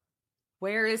like,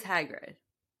 "Where is Hagrid?"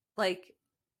 Like,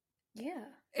 yeah,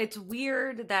 it's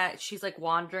weird that she's like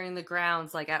wandering the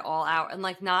grounds like at all out, and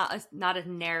like not a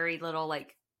nary little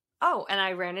like, oh, and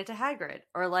I ran into Hagrid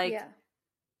or like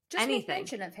just anything. Make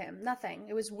mention of him. Nothing.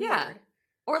 It was weird. Yeah.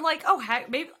 Or like, oh,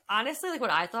 maybe honestly, like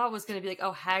what I thought was going to be like,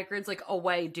 oh, Hagrid's like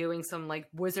away doing some like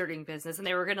wizarding business, and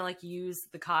they were going to like use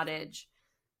the cottage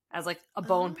as like a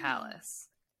bone palace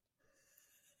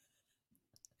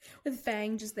with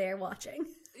Fang just there watching.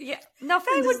 Yeah, no,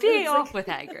 Fang would be off with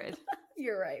Hagrid.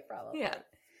 You're right, probably. Yeah,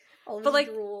 all of his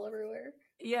drool everywhere.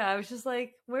 Yeah, I was just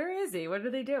like, where is he? What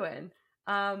are they doing?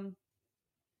 I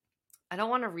don't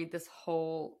want to read this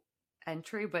whole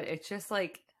entry, but it's just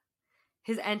like.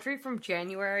 His entry from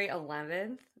January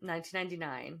 11th,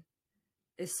 1999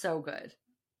 is so good.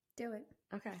 Do it.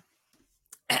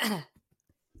 Okay.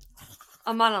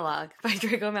 A monologue by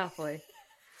Draco Malfoy.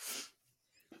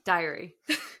 Diary.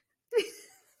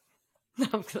 No,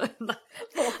 I'm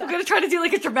going to try to do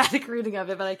like a dramatic reading of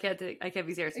it, but I can't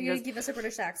be serious. Are you going to give us a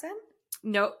British accent?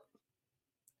 Nope.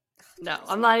 No,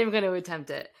 I'm not even going to attempt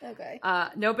it. Okay.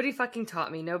 Nobody fucking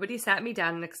taught me. Nobody sat me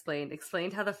down and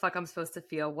explained how the fuck I'm supposed to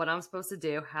feel, what I'm supposed to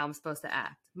do, how I'm supposed to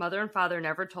act. Mother and father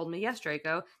never told me, yes,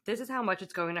 Draco, this is how much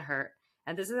it's going to hurt,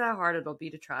 and this is how hard it'll be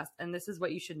to trust, and this is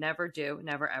what you should never do,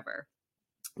 never ever.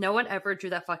 No one ever drew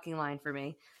that fucking line for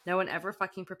me. No one ever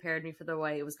fucking prepared me for the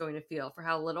way it was going to feel, for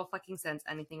how little fucking sense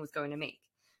anything was going to make,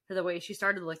 for the way she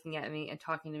started looking at me and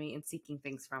talking to me and seeking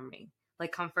things from me.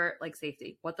 Like comfort, like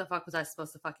safety. What the fuck was I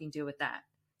supposed to fucking do with that?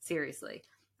 Seriously.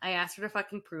 I asked her to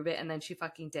fucking prove it, and then she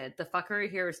fucking did. The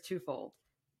fuckery here is twofold.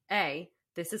 A,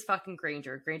 this is fucking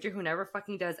Granger. Granger who never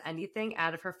fucking does anything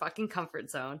out of her fucking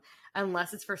comfort zone,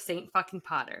 unless it's for Saint fucking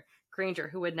Potter. Granger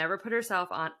who would never put herself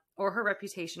on, or her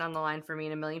reputation on the line for me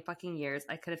in a million fucking years.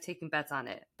 I could have taken bets on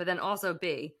it. But then also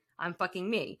B, I'm fucking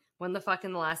me. When the fuck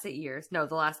in the last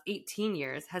 18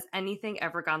 years, has anything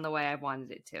ever gone the way I wanted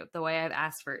it to? The way I've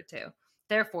asked for it to?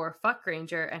 Therefore, fuck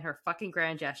Granger and her fucking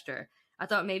grand gesture. I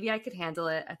thought maybe I could handle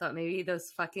it. I thought maybe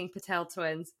those fucking Patel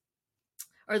twins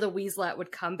or the Weaslette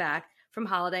would come back from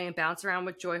holiday and bounce around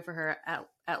with joy for her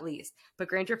at least. But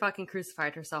Granger fucking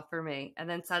crucified herself for me. And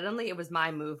then suddenly it was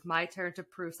my move, my turn to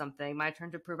prove something, my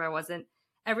turn to prove I wasn't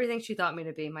everything she thought me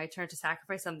to be, my turn to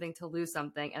sacrifice something to lose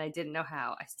something, and I didn't know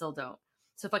how. I still don't.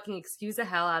 So fucking excuse the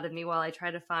hell out of me while I try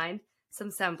to find some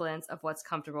semblance of what's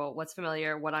comfortable, what's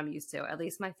familiar, what I'm used to. At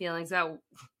least my feelings about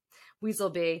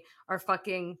Weaselby are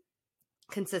fucking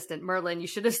consistent. Merlin, you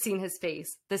should have seen his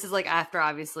face. This is like after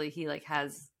obviously he like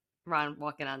has Ron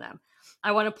walking on them.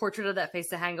 I want a portrait of that face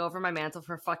to hang over my mantle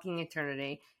for fucking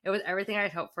eternity. It was everything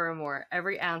I'd hoped for and more.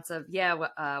 Every ounce of,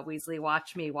 Weasley,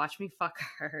 watch me fuck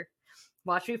her.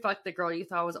 Watch me fuck the girl you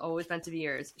thought was always meant to be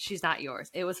yours. She's not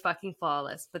yours. It was fucking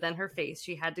flawless. But then her face,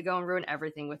 she had to go and ruin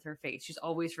everything with her face. She's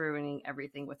always ruining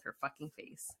everything with her fucking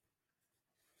face.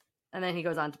 And then he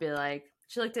goes on to be like,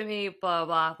 she looked at me, blah,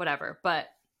 blah, whatever. But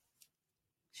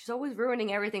she's always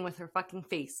ruining everything with her fucking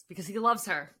face because he loves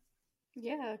her.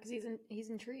 Yeah, because he's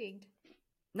intrigued.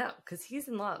 No, because he's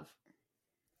in love.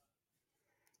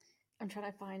 I'm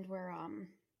trying to find where,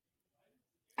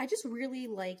 I just really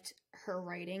liked her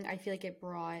writing. I feel like it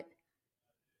brought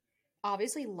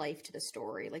obviously life to the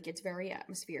story. Like, it's very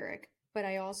atmospheric, but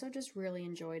I also just really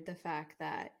enjoyed the fact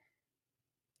that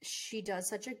she does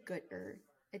such a good,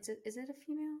 is it a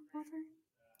female author?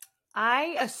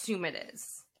 I assume it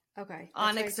is. Okay.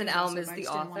 Onyx and Elm is the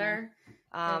author.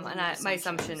 My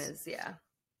assumption is, yeah.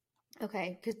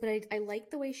 Okay, but I like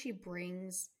the way she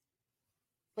brings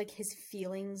like his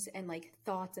feelings and like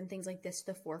thoughts and things like this to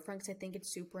the forefront, because I think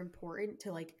it's super important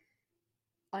to like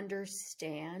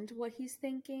understand what he's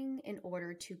thinking in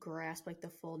order to grasp like the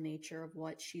full nature of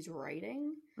what she's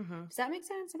writing. Mm-hmm. Does that make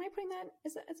sense? Am I putting that?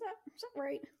 Is that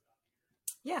right?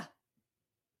 Yeah.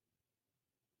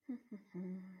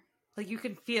 Like, you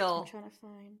can feel. I'm trying to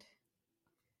find.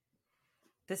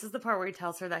 This is the part where he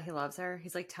tells her that he loves her.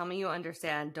 He's like, "Tell me you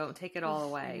understand. Don't take it all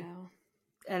away."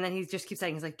 And then he just keeps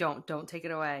saying, he's like, don't take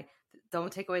it away.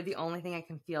 Don't take away the only thing I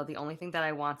can feel, the only thing that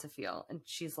I want to feel. And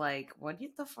she's like, what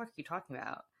the fuck are you talking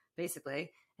about? Basically.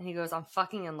 And he goes, I'm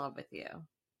fucking in love with you.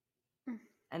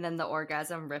 And then the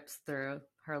orgasm rips through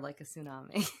her like a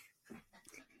tsunami.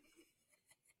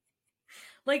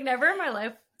 Like, never in my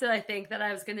life did I think that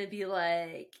I was going to be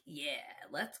like, yeah,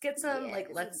 let's get some, yeah,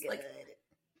 let's, like,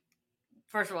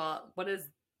 first of all, what is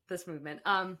this movement?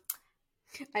 I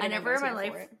never in my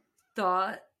life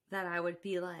thought that I would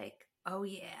be like, oh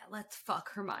yeah, let's fuck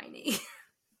Hermione.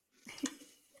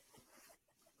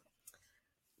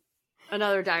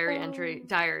 Another diary entry.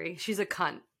 Diary. She's a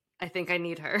cunt. I think I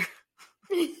need her.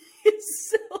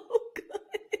 It's so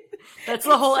good. That's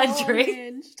the whole entry.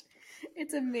 Unhinged.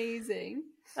 It's amazing.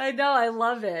 I know. I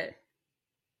love it.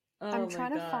 I'm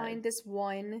trying to find this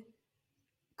one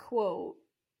quote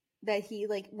that he,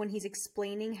 like, when he's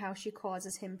explaining how she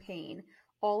causes him pain.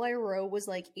 All I wrote was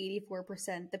like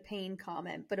 84% the pain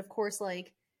comment, but of course,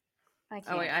 like, I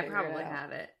can't. Oh wait, I probably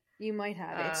have it. You might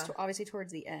have it. It's obviously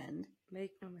towards the end.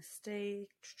 Make no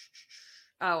mistake.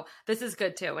 Oh, this is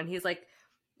good too. And he's like,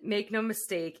 make no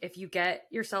mistake. If you get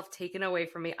yourself taken away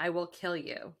from me, I will kill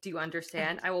you. Do you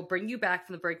understand? I will bring you back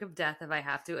from the brink of death if I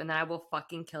have to, and then I will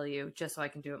fucking kill you just so I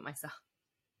can do it myself.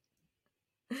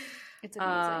 It's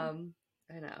amazing.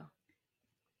 I know.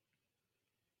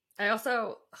 I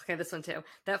also, okay, this one too.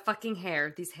 That fucking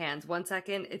hair, these hands. 1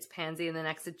 second, it's Pansy, and the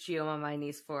next it's Geo on my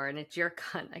knees for, and it's your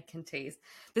cunt I can taste.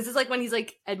 This is like when he's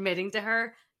like admitting to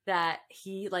her that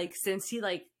he, like, since he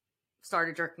like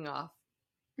started jerking off,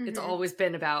 it's always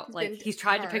been about, like, he's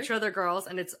tried to picture other girls,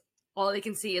 and it's all they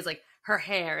can see is like her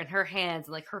hair and her hands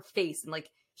and like her face and like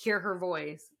hear her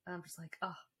voice. And I'm just like,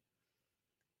 oh.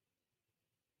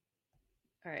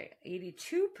 All right,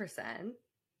 82%.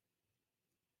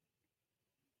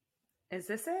 Is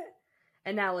this it?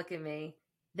 And now look at me.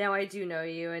 Now I do know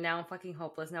you, and now I'm fucking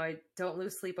hopeless. Now I don't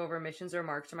lose sleep over missions or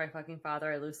marks or my fucking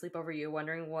father. I lose sleep over you,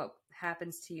 wondering what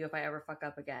happens to you if I ever fuck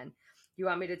up again. You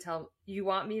want me to tell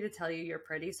you you're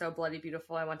pretty, so bloody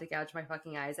beautiful, I want to gouge my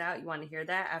fucking eyes out? You want to hear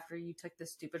that? After you took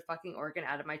this stupid fucking organ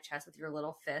out of my chest with your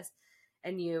little fist,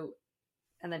 and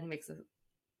then he makes a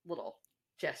little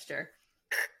gesture.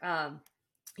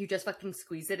 You just fucking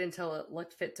squeezed it until it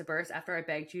looked fit to burst after I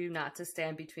begged you not to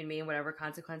stand between me and whatever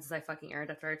consequences I fucking earned,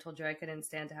 after I told you I couldn't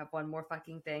stand to have one more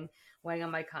fucking thing weighing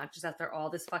on my conscience after all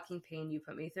this fucking pain you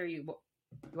put me through. You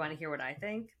want to hear what I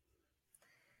think?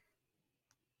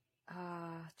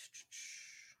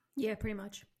 Yeah, pretty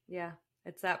much. Yeah,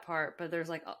 it's that part, but there's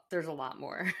a lot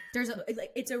more.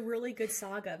 It's a really good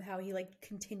saga of how he like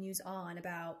continues on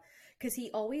about, because he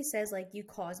always says like, you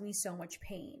cause me so much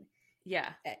pain. Yeah.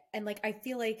 And like, I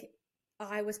feel like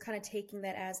I was kind of taking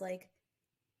that as like,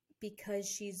 because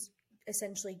she's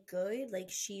essentially good, like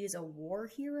she is a war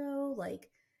hero, like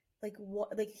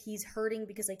what, like he's hurting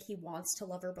because like he wants to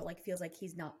love her, but like feels like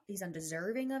he's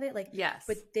undeserving of it. Like, yes.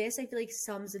 But this, I feel like,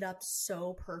 sums it up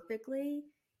so perfectly.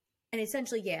 And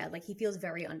essentially, yeah, like he feels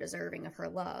very undeserving of her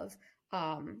love.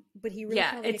 But he really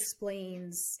kind of like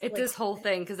explains. It's like, this whole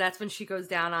thing, because that's when she goes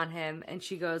down on him and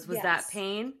she goes, was that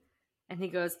pain? And he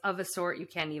goes, of a sort you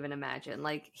can't even imagine.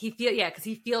 Like, because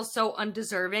he feels so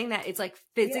undeserving that it's like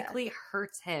physically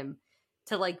hurts him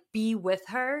to like be with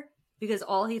her, because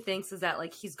all he thinks is that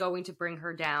like he's going to bring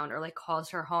her down or like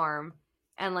cause her harm.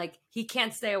 And like he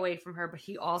can't stay away from her, but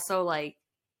he also like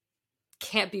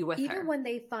can't be with her. Even when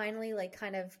they finally like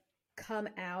kind of come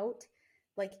out,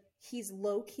 like he's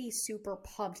low-key super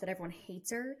pumped that everyone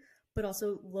hates her, but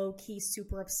also low-key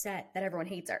super upset that everyone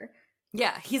hates her.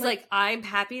 Yeah, he's like, I'm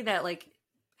happy that, like,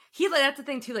 that's the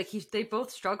thing, too, like, they both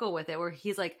struggle with it, where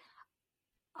he's like,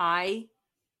 I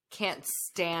can't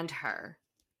stand her,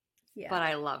 but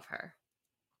I love her.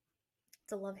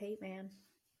 It's a love-hate, man.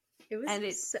 It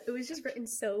was just written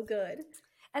so good.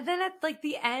 And then at, like,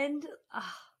 the end,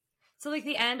 So, like,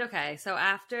 the end, okay. So,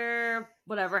 after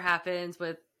whatever happens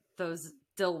with those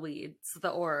dillweeds, the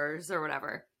Aurors or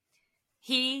whatever,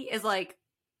 he is, like,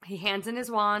 he hands in his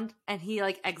wand and he,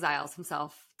 like, exiles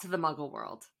himself to the Muggle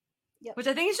world. Yep. Which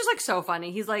I think is just, like, so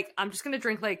funny. He's like, I'm just going to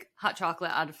drink, like, hot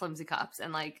chocolate out of flimsy cups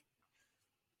and, like,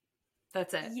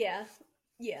 that's it. Yeah.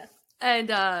 Yeah. And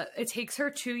it takes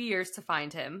her 2 years to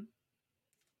find him.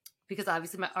 Because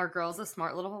obviously our girl's a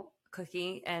smart little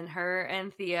cookie, and her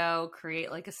and Theo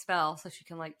create like a spell so she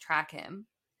can like track him.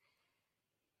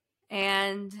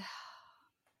 And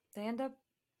they end up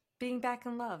being back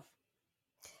in love.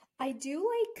 I do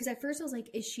like, because at first I was like,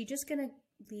 is she just going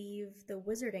to leave the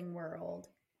wizarding world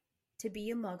to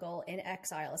be a muggle in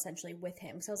exile essentially with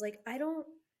him? Because I was like, I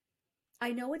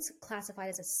know it's classified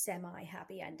as a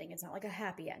semi-happy ending. It's not like a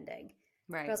happy ending.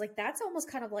 Right. But I was like, that's almost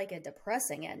kind of like a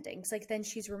depressing ending. Because like then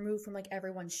she's removed from like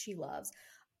everyone she loves.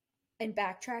 And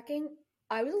backtracking,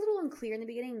 I was a little unclear in the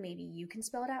beginning. Maybe you can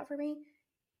spell it out for me.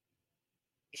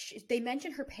 They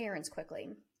mentioned her parents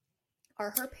quickly.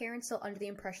 Are her parents still under the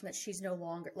impression that she's no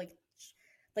longer like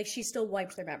she still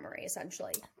wiped their memory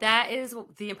essentially? That is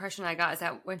the impression I got, is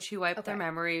that when she wiped their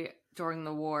memory during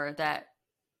the war, that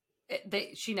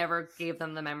she never gave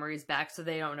them the memories back, so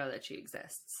they don't know that she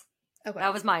exists. Okay,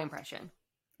 that was my impression.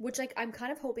 Which, like, I'm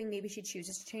kind of hoping maybe she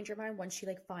chooses to change her mind once she,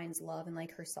 like, finds love and,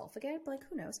 like, herself again. But, like,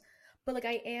 who knows? But, like,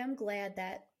 I am glad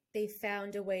that they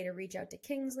found a way to reach out to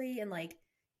Kingsley and, like,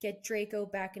 get Draco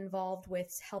back involved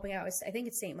with helping out. I think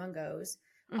it's St. Mungo's,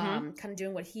 kind of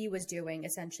doing what he was doing,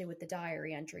 essentially, with the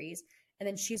diary entries. And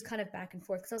then she's kind of back and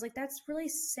forth. Because I was like, that's really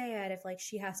sad if, like,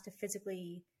 she has to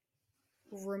physically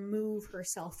remove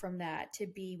herself from that to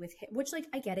be with him, which like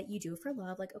I get it, you do it for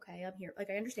love, like okay, I'm here, like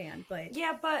I understand, but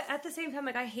yeah, but at the same time,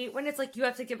 like I hate when it's like you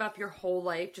have to give up your whole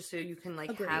life just so you can like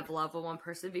Agreed. have love with one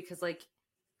person, because like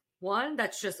one,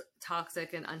 that's just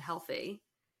toxic and unhealthy.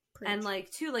 Preach. And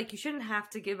like two, like you shouldn't have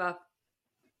to give up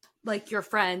like your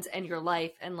friends and your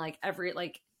life and like every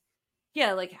like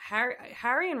yeah, like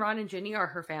Harry and Ron and Ginny are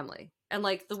her family, and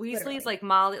like the Weasleys, literally. Like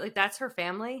Molly, like that's her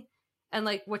family. And,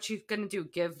 like, what she's going to do,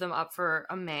 give them up for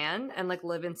a man and, like,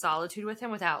 live in solitude with him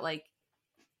without, like,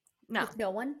 no. With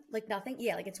no one? Like, nothing?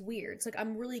 Yeah, like, it's weird. It's like,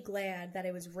 I'm really glad that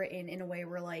it was written in a way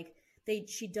where, like,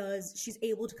 she's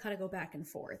able to kind of go back and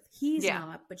forth. He's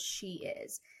not, but she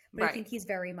is. But right. I think he's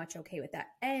very much okay with that.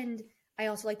 And I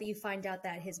also like that you find out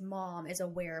that his mom is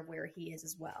aware of where he is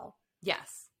as well.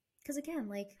 Yes. Because again,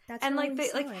 like that's and like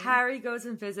Harry goes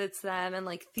and visits them, and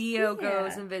like Theo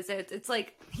goes and visits. It's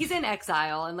like he's in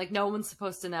exile, and like no one's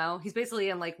supposed to know. He's basically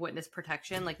in like witness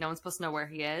protection. Like no one's supposed to know where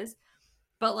he is.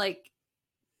 But like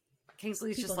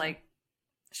Kingsley's just like,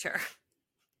 sure.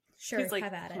 He's like,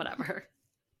 have at it. Whatever.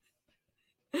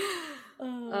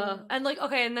 And like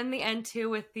okay, and then the end too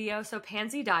with Theo. So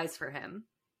Pansy dies for him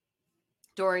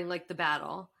during like the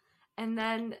battle, and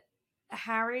then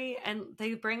Harry and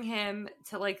they bring him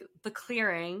to like the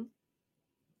clearing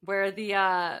where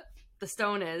the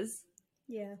stone is.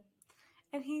 Yeah.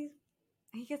 And he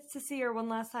gets to see her one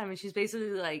last time, and she's basically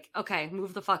like, okay,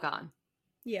 move the fuck on.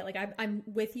 Yeah, like I'm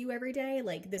with you every day.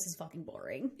 Like this is fucking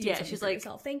boring. Do she's like,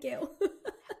 yourself. Thank you.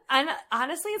 And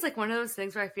honestly, it's like one of those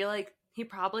things where I feel like he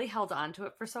probably held on to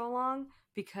it for so long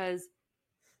because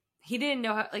he didn't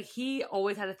know how, like he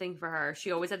always had a thing for her.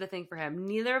 She always had a thing for him.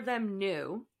 Neither of them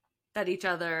knew that each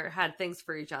other had things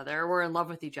for each other, were in love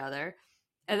with each other.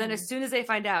 And then as soon as they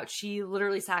find out, she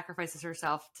literally sacrifices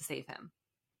herself to save him.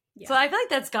 Yeah. So I feel like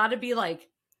that's got to be like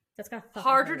that's got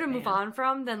harder to move on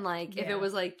from than like if it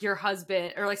was like your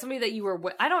husband or like somebody that you were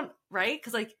with. I don't, right?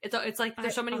 Because like it's like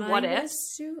there's so many what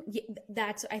ifs.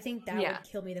 I think that would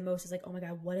kill me the most is like, oh my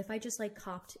god, what if I just like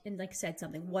copped and like said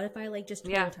something? What if I like just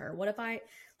told her? What if I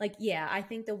like I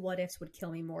think the what ifs would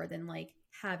kill me more than like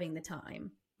having the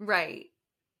time. Right.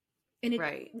 And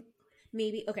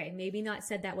maybe not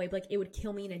said that way, but like it would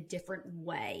kill me in a different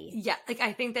way. Yeah, like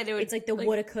I think that it would. It's like the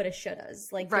woulda, coulda,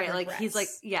 shouldas. Like right, like he's like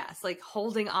like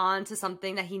holding on to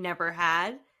something that he never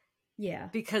had. Yeah,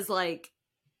 because like,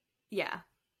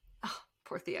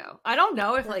 poor Theo. I don't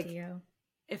know if like Theo.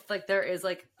 If like there is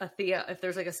like a Theo, if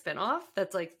there's like a spinoff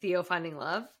that's like Theo finding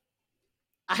love.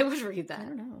 I would read that. I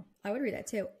don't know. I would read that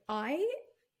too. I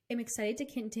am excited to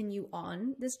continue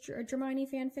on this Dramione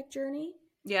fanfic journey.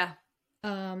 Yeah.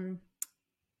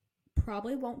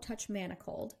 Probably won't touch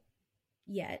Manacled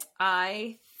yet.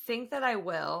 I think that I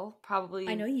will probably.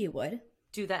 I know you would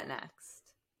do that next.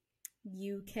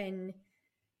 You can.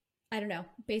 I don't know.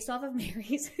 Based off of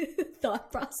Mary's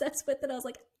thought process with it, I was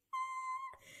like,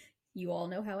 you all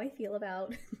know how I feel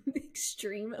about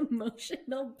extreme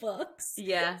emotional books.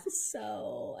 Yeah.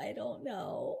 So I don't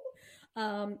know.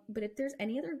 But if there's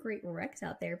any other great recs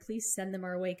out there, please send them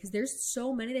our way, because there's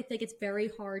so many that I feel like it's very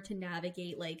hard to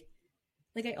navigate. Like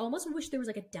I almost wish there was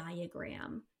like a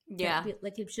diagram. Yeah.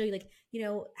 Like it'd show you like,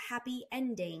 happy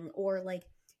ending, or like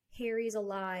Harry's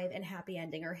alive and happy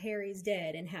ending, or Harry's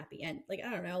dead and happy end. Like,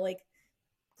 I don't know. Like,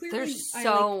 clearly,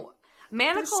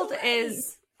 Manacled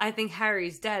is, I think,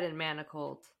 Harry's dead in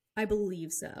Manacled. I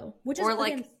believe so. Which is,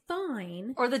 again,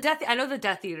 fine. Or I know the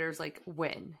Death Eaters, like,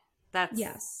 win. That's...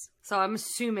 Yes. So I'm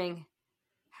assuming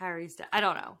Harry's dead. I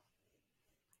don't know.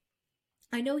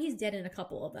 I know he's dead in a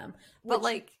couple of them. But,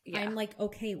 like, I'm, like,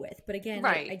 okay with. But again,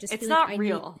 right. I just it's feel not like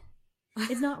real.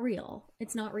 It's not real.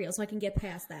 It's not real. So I can get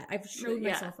past that. I've showed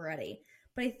myself already.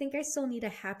 But I think I still need a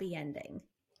happy ending.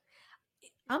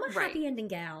 I'm a happy ending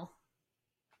gal.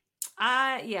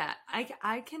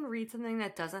 I can read something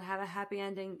that doesn't have a happy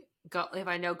ending if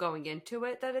I know going into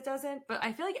it that it doesn't, but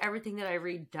I feel like everything that I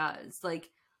read does. Like,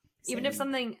 even if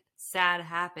something sad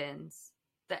happens,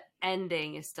 the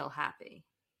ending is still happy.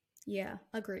 Yeah,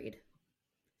 agreed.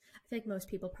 I feel like most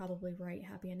people probably write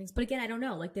happy endings, but again, I don't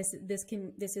know. Like, this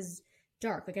is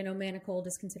dark. Like, I know Manacled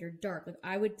is considered dark. Like,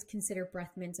 I would consider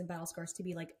Breath Mints and Battle Scars to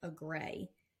be like a gray.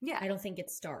 Yeah, I don't think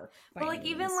it's dark. But like,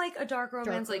 even like a dark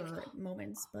romance, darker like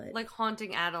moments, but like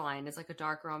Haunting Adeline is like a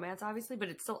dark romance, obviously, but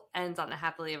it still ends on a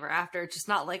happily ever after. It's just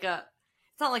not like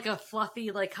it's not like a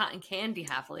fluffy like cotton candy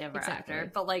happily ever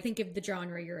after. But like, think of the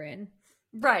genre you're in.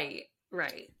 Right.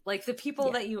 Like the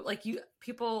people that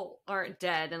people aren't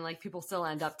dead, and like people still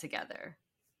end up together,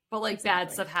 but like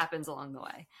bad stuff happens along the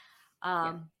way.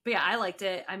 But yeah, I liked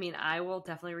it. I mean, I will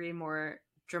definitely read more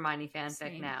Dramione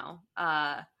fanfic now.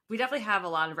 We definitely have a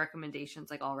lot of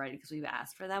recommendations like already, because we've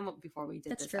asked for them before we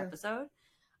did this episode.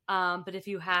 But if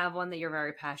you have one that you're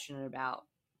very passionate about,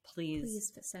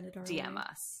 please send it our DM way.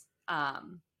 us.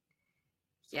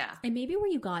 Yeah. And maybe where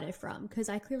you got it from, because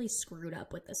I clearly screwed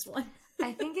up with this one.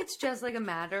 I think it's just like a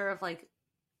matter of like,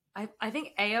 I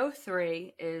think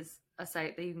AO3 is a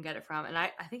site that you can get it from, and I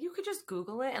think you could just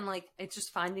Google it, and like it's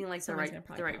just finding like the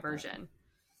right version.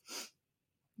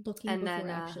 Looking and before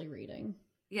actually reading.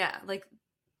 Yeah, like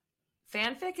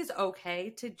fanfic is okay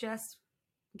to just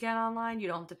get online. You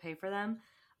don't have to pay for them.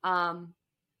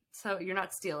 So you're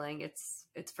not stealing.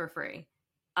 It's for free.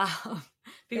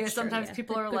 Because sometimes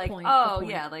people are like, oh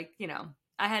yeah, like,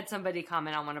 I had somebody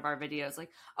comment on one of our videos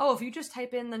like, oh, if you just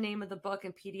type in the name of the book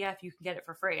in PDF, you can get it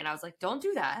for free. And I was like, don't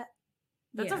do that.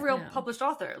 That's a real published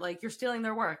author. Like, you're stealing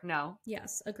their work. No.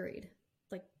 Yes, agreed.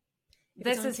 Like,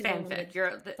 this is fanfic.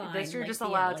 You're just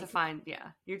allowed to find. Yeah,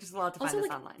 you're just allowed to find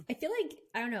this online. I feel like,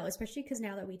 I don't know, especially because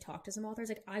now that we talk to some authors,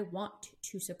 like, I want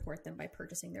to support them by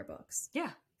purchasing their books.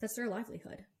 Yeah, that's their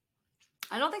livelihood.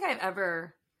 I don't think I've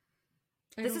ever.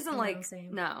 This isn't like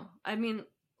no. I mean,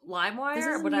 LimeWire. This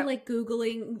isn't me like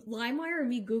Googling LimeWire or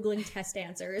me Googling test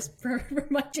answers for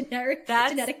my genetic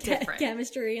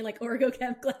chemistry and like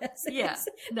orgochem classes. Yeah,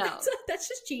 no, that's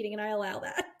just cheating, and I allow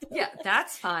that. Yeah,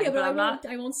 that's fine. Yeah, but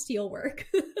I won't steal work.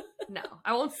 No,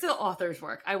 I won't steal authors'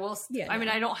 work. I will. I mean,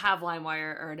 I don't have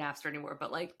LimeWire or Napster anymore.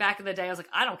 But like back in the day, I was like,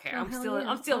 I don't care. I'm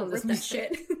stealing this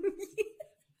shit.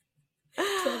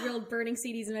 12-year-old burning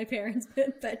CDs in my parents'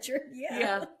 bedroom.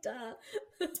 Yeah. Duh.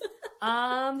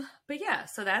 But yeah,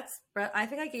 so I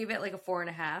think I gave it like a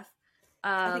 4.5.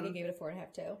 I think I gave it a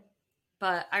 4.5 too.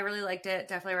 But I really liked it.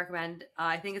 Definitely recommend.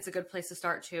 I think it's a good place to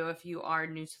start too if you are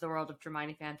new to the world of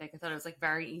Dramione fanfic. I thought it was like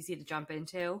very easy to jump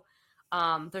into.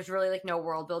 There's really like no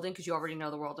world building because you already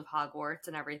know the world of Hogwarts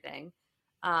and everything.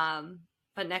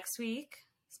 But next week,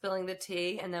 spilling the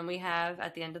tea, and then we have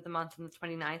at the end of the month on the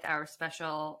 29th our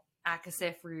special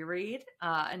Akasif reread.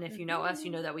 And if you know us, you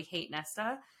know that we hate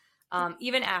Nesta.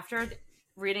 Even after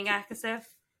reading Akasif,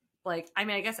 like, I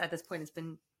mean, I guess at this point it's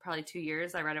been probably 2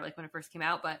 years. I read it like when it first came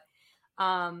out, but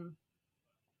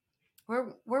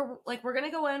we're gonna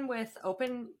go in with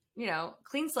open,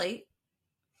 clean slate.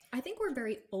 I think we're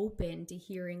very open to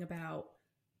hearing about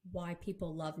why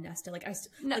people love Nesta. Like,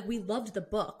 we loved the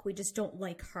book, we just don't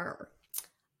like her.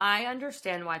 I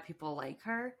understand why people like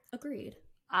her. Agreed.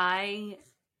 I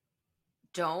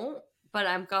don't, but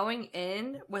I'm going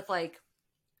in with like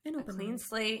a clean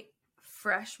slate,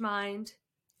 fresh mind,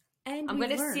 and I'm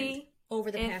going to see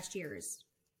over the past years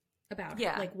about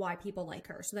her, like why people like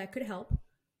her, so that could help.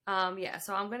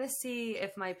 So I'm going to see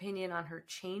if my opinion on her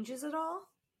changes at all.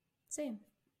 Same.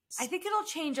 I think it'll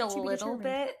change a little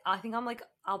bit. I think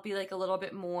I'll be like a little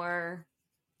bit more,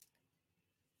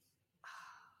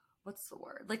 what's the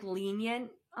word? Like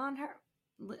lenient on her.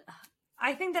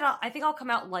 I think I'll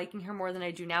come out liking her more than I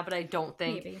do now, but I don't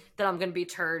think that I'm going to be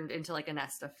turned into like a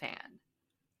Nesta fan.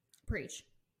 Preach.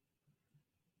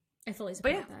 I fully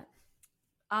support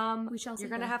that. We shall see. You're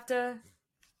going to have to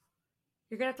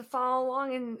you're gonna have to follow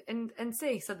along and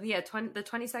see. So yeah, the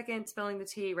 22nd, spilling the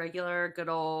tea, regular, good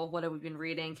old what have we been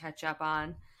reading, catch up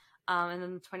on. And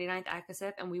then the 29th,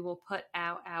 Akasip, and we will put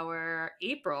out our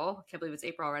April, I can't believe it's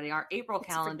April already, our April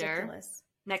calendar ridiculous.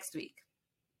 Next week.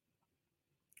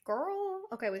 Girl.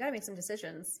 Okay, we gotta make some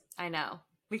decisions. I know.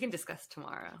 We can discuss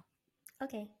tomorrow.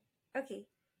 Okay. Okay.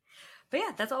 But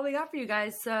yeah, that's all we got for you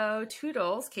guys. So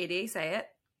toodles, Katie, say it.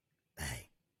 Bye.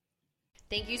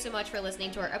 Thank you so much for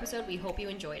listening to our episode. We hope you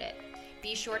enjoyed it.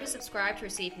 Be sure to subscribe to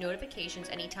receive notifications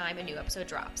anytime a new episode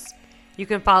drops. You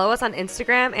can follow us on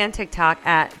Instagram and TikTok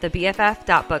at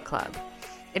thebff.bookclub.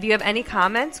 If you have any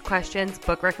comments, questions,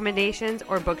 book recommendations,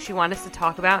 or books you want us to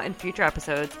talk about in future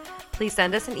episodes, please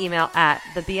send us an email at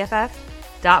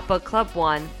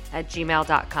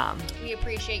thebff.bookclub1@gmail.com. We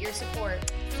appreciate your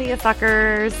support. See ya,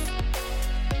 suckers!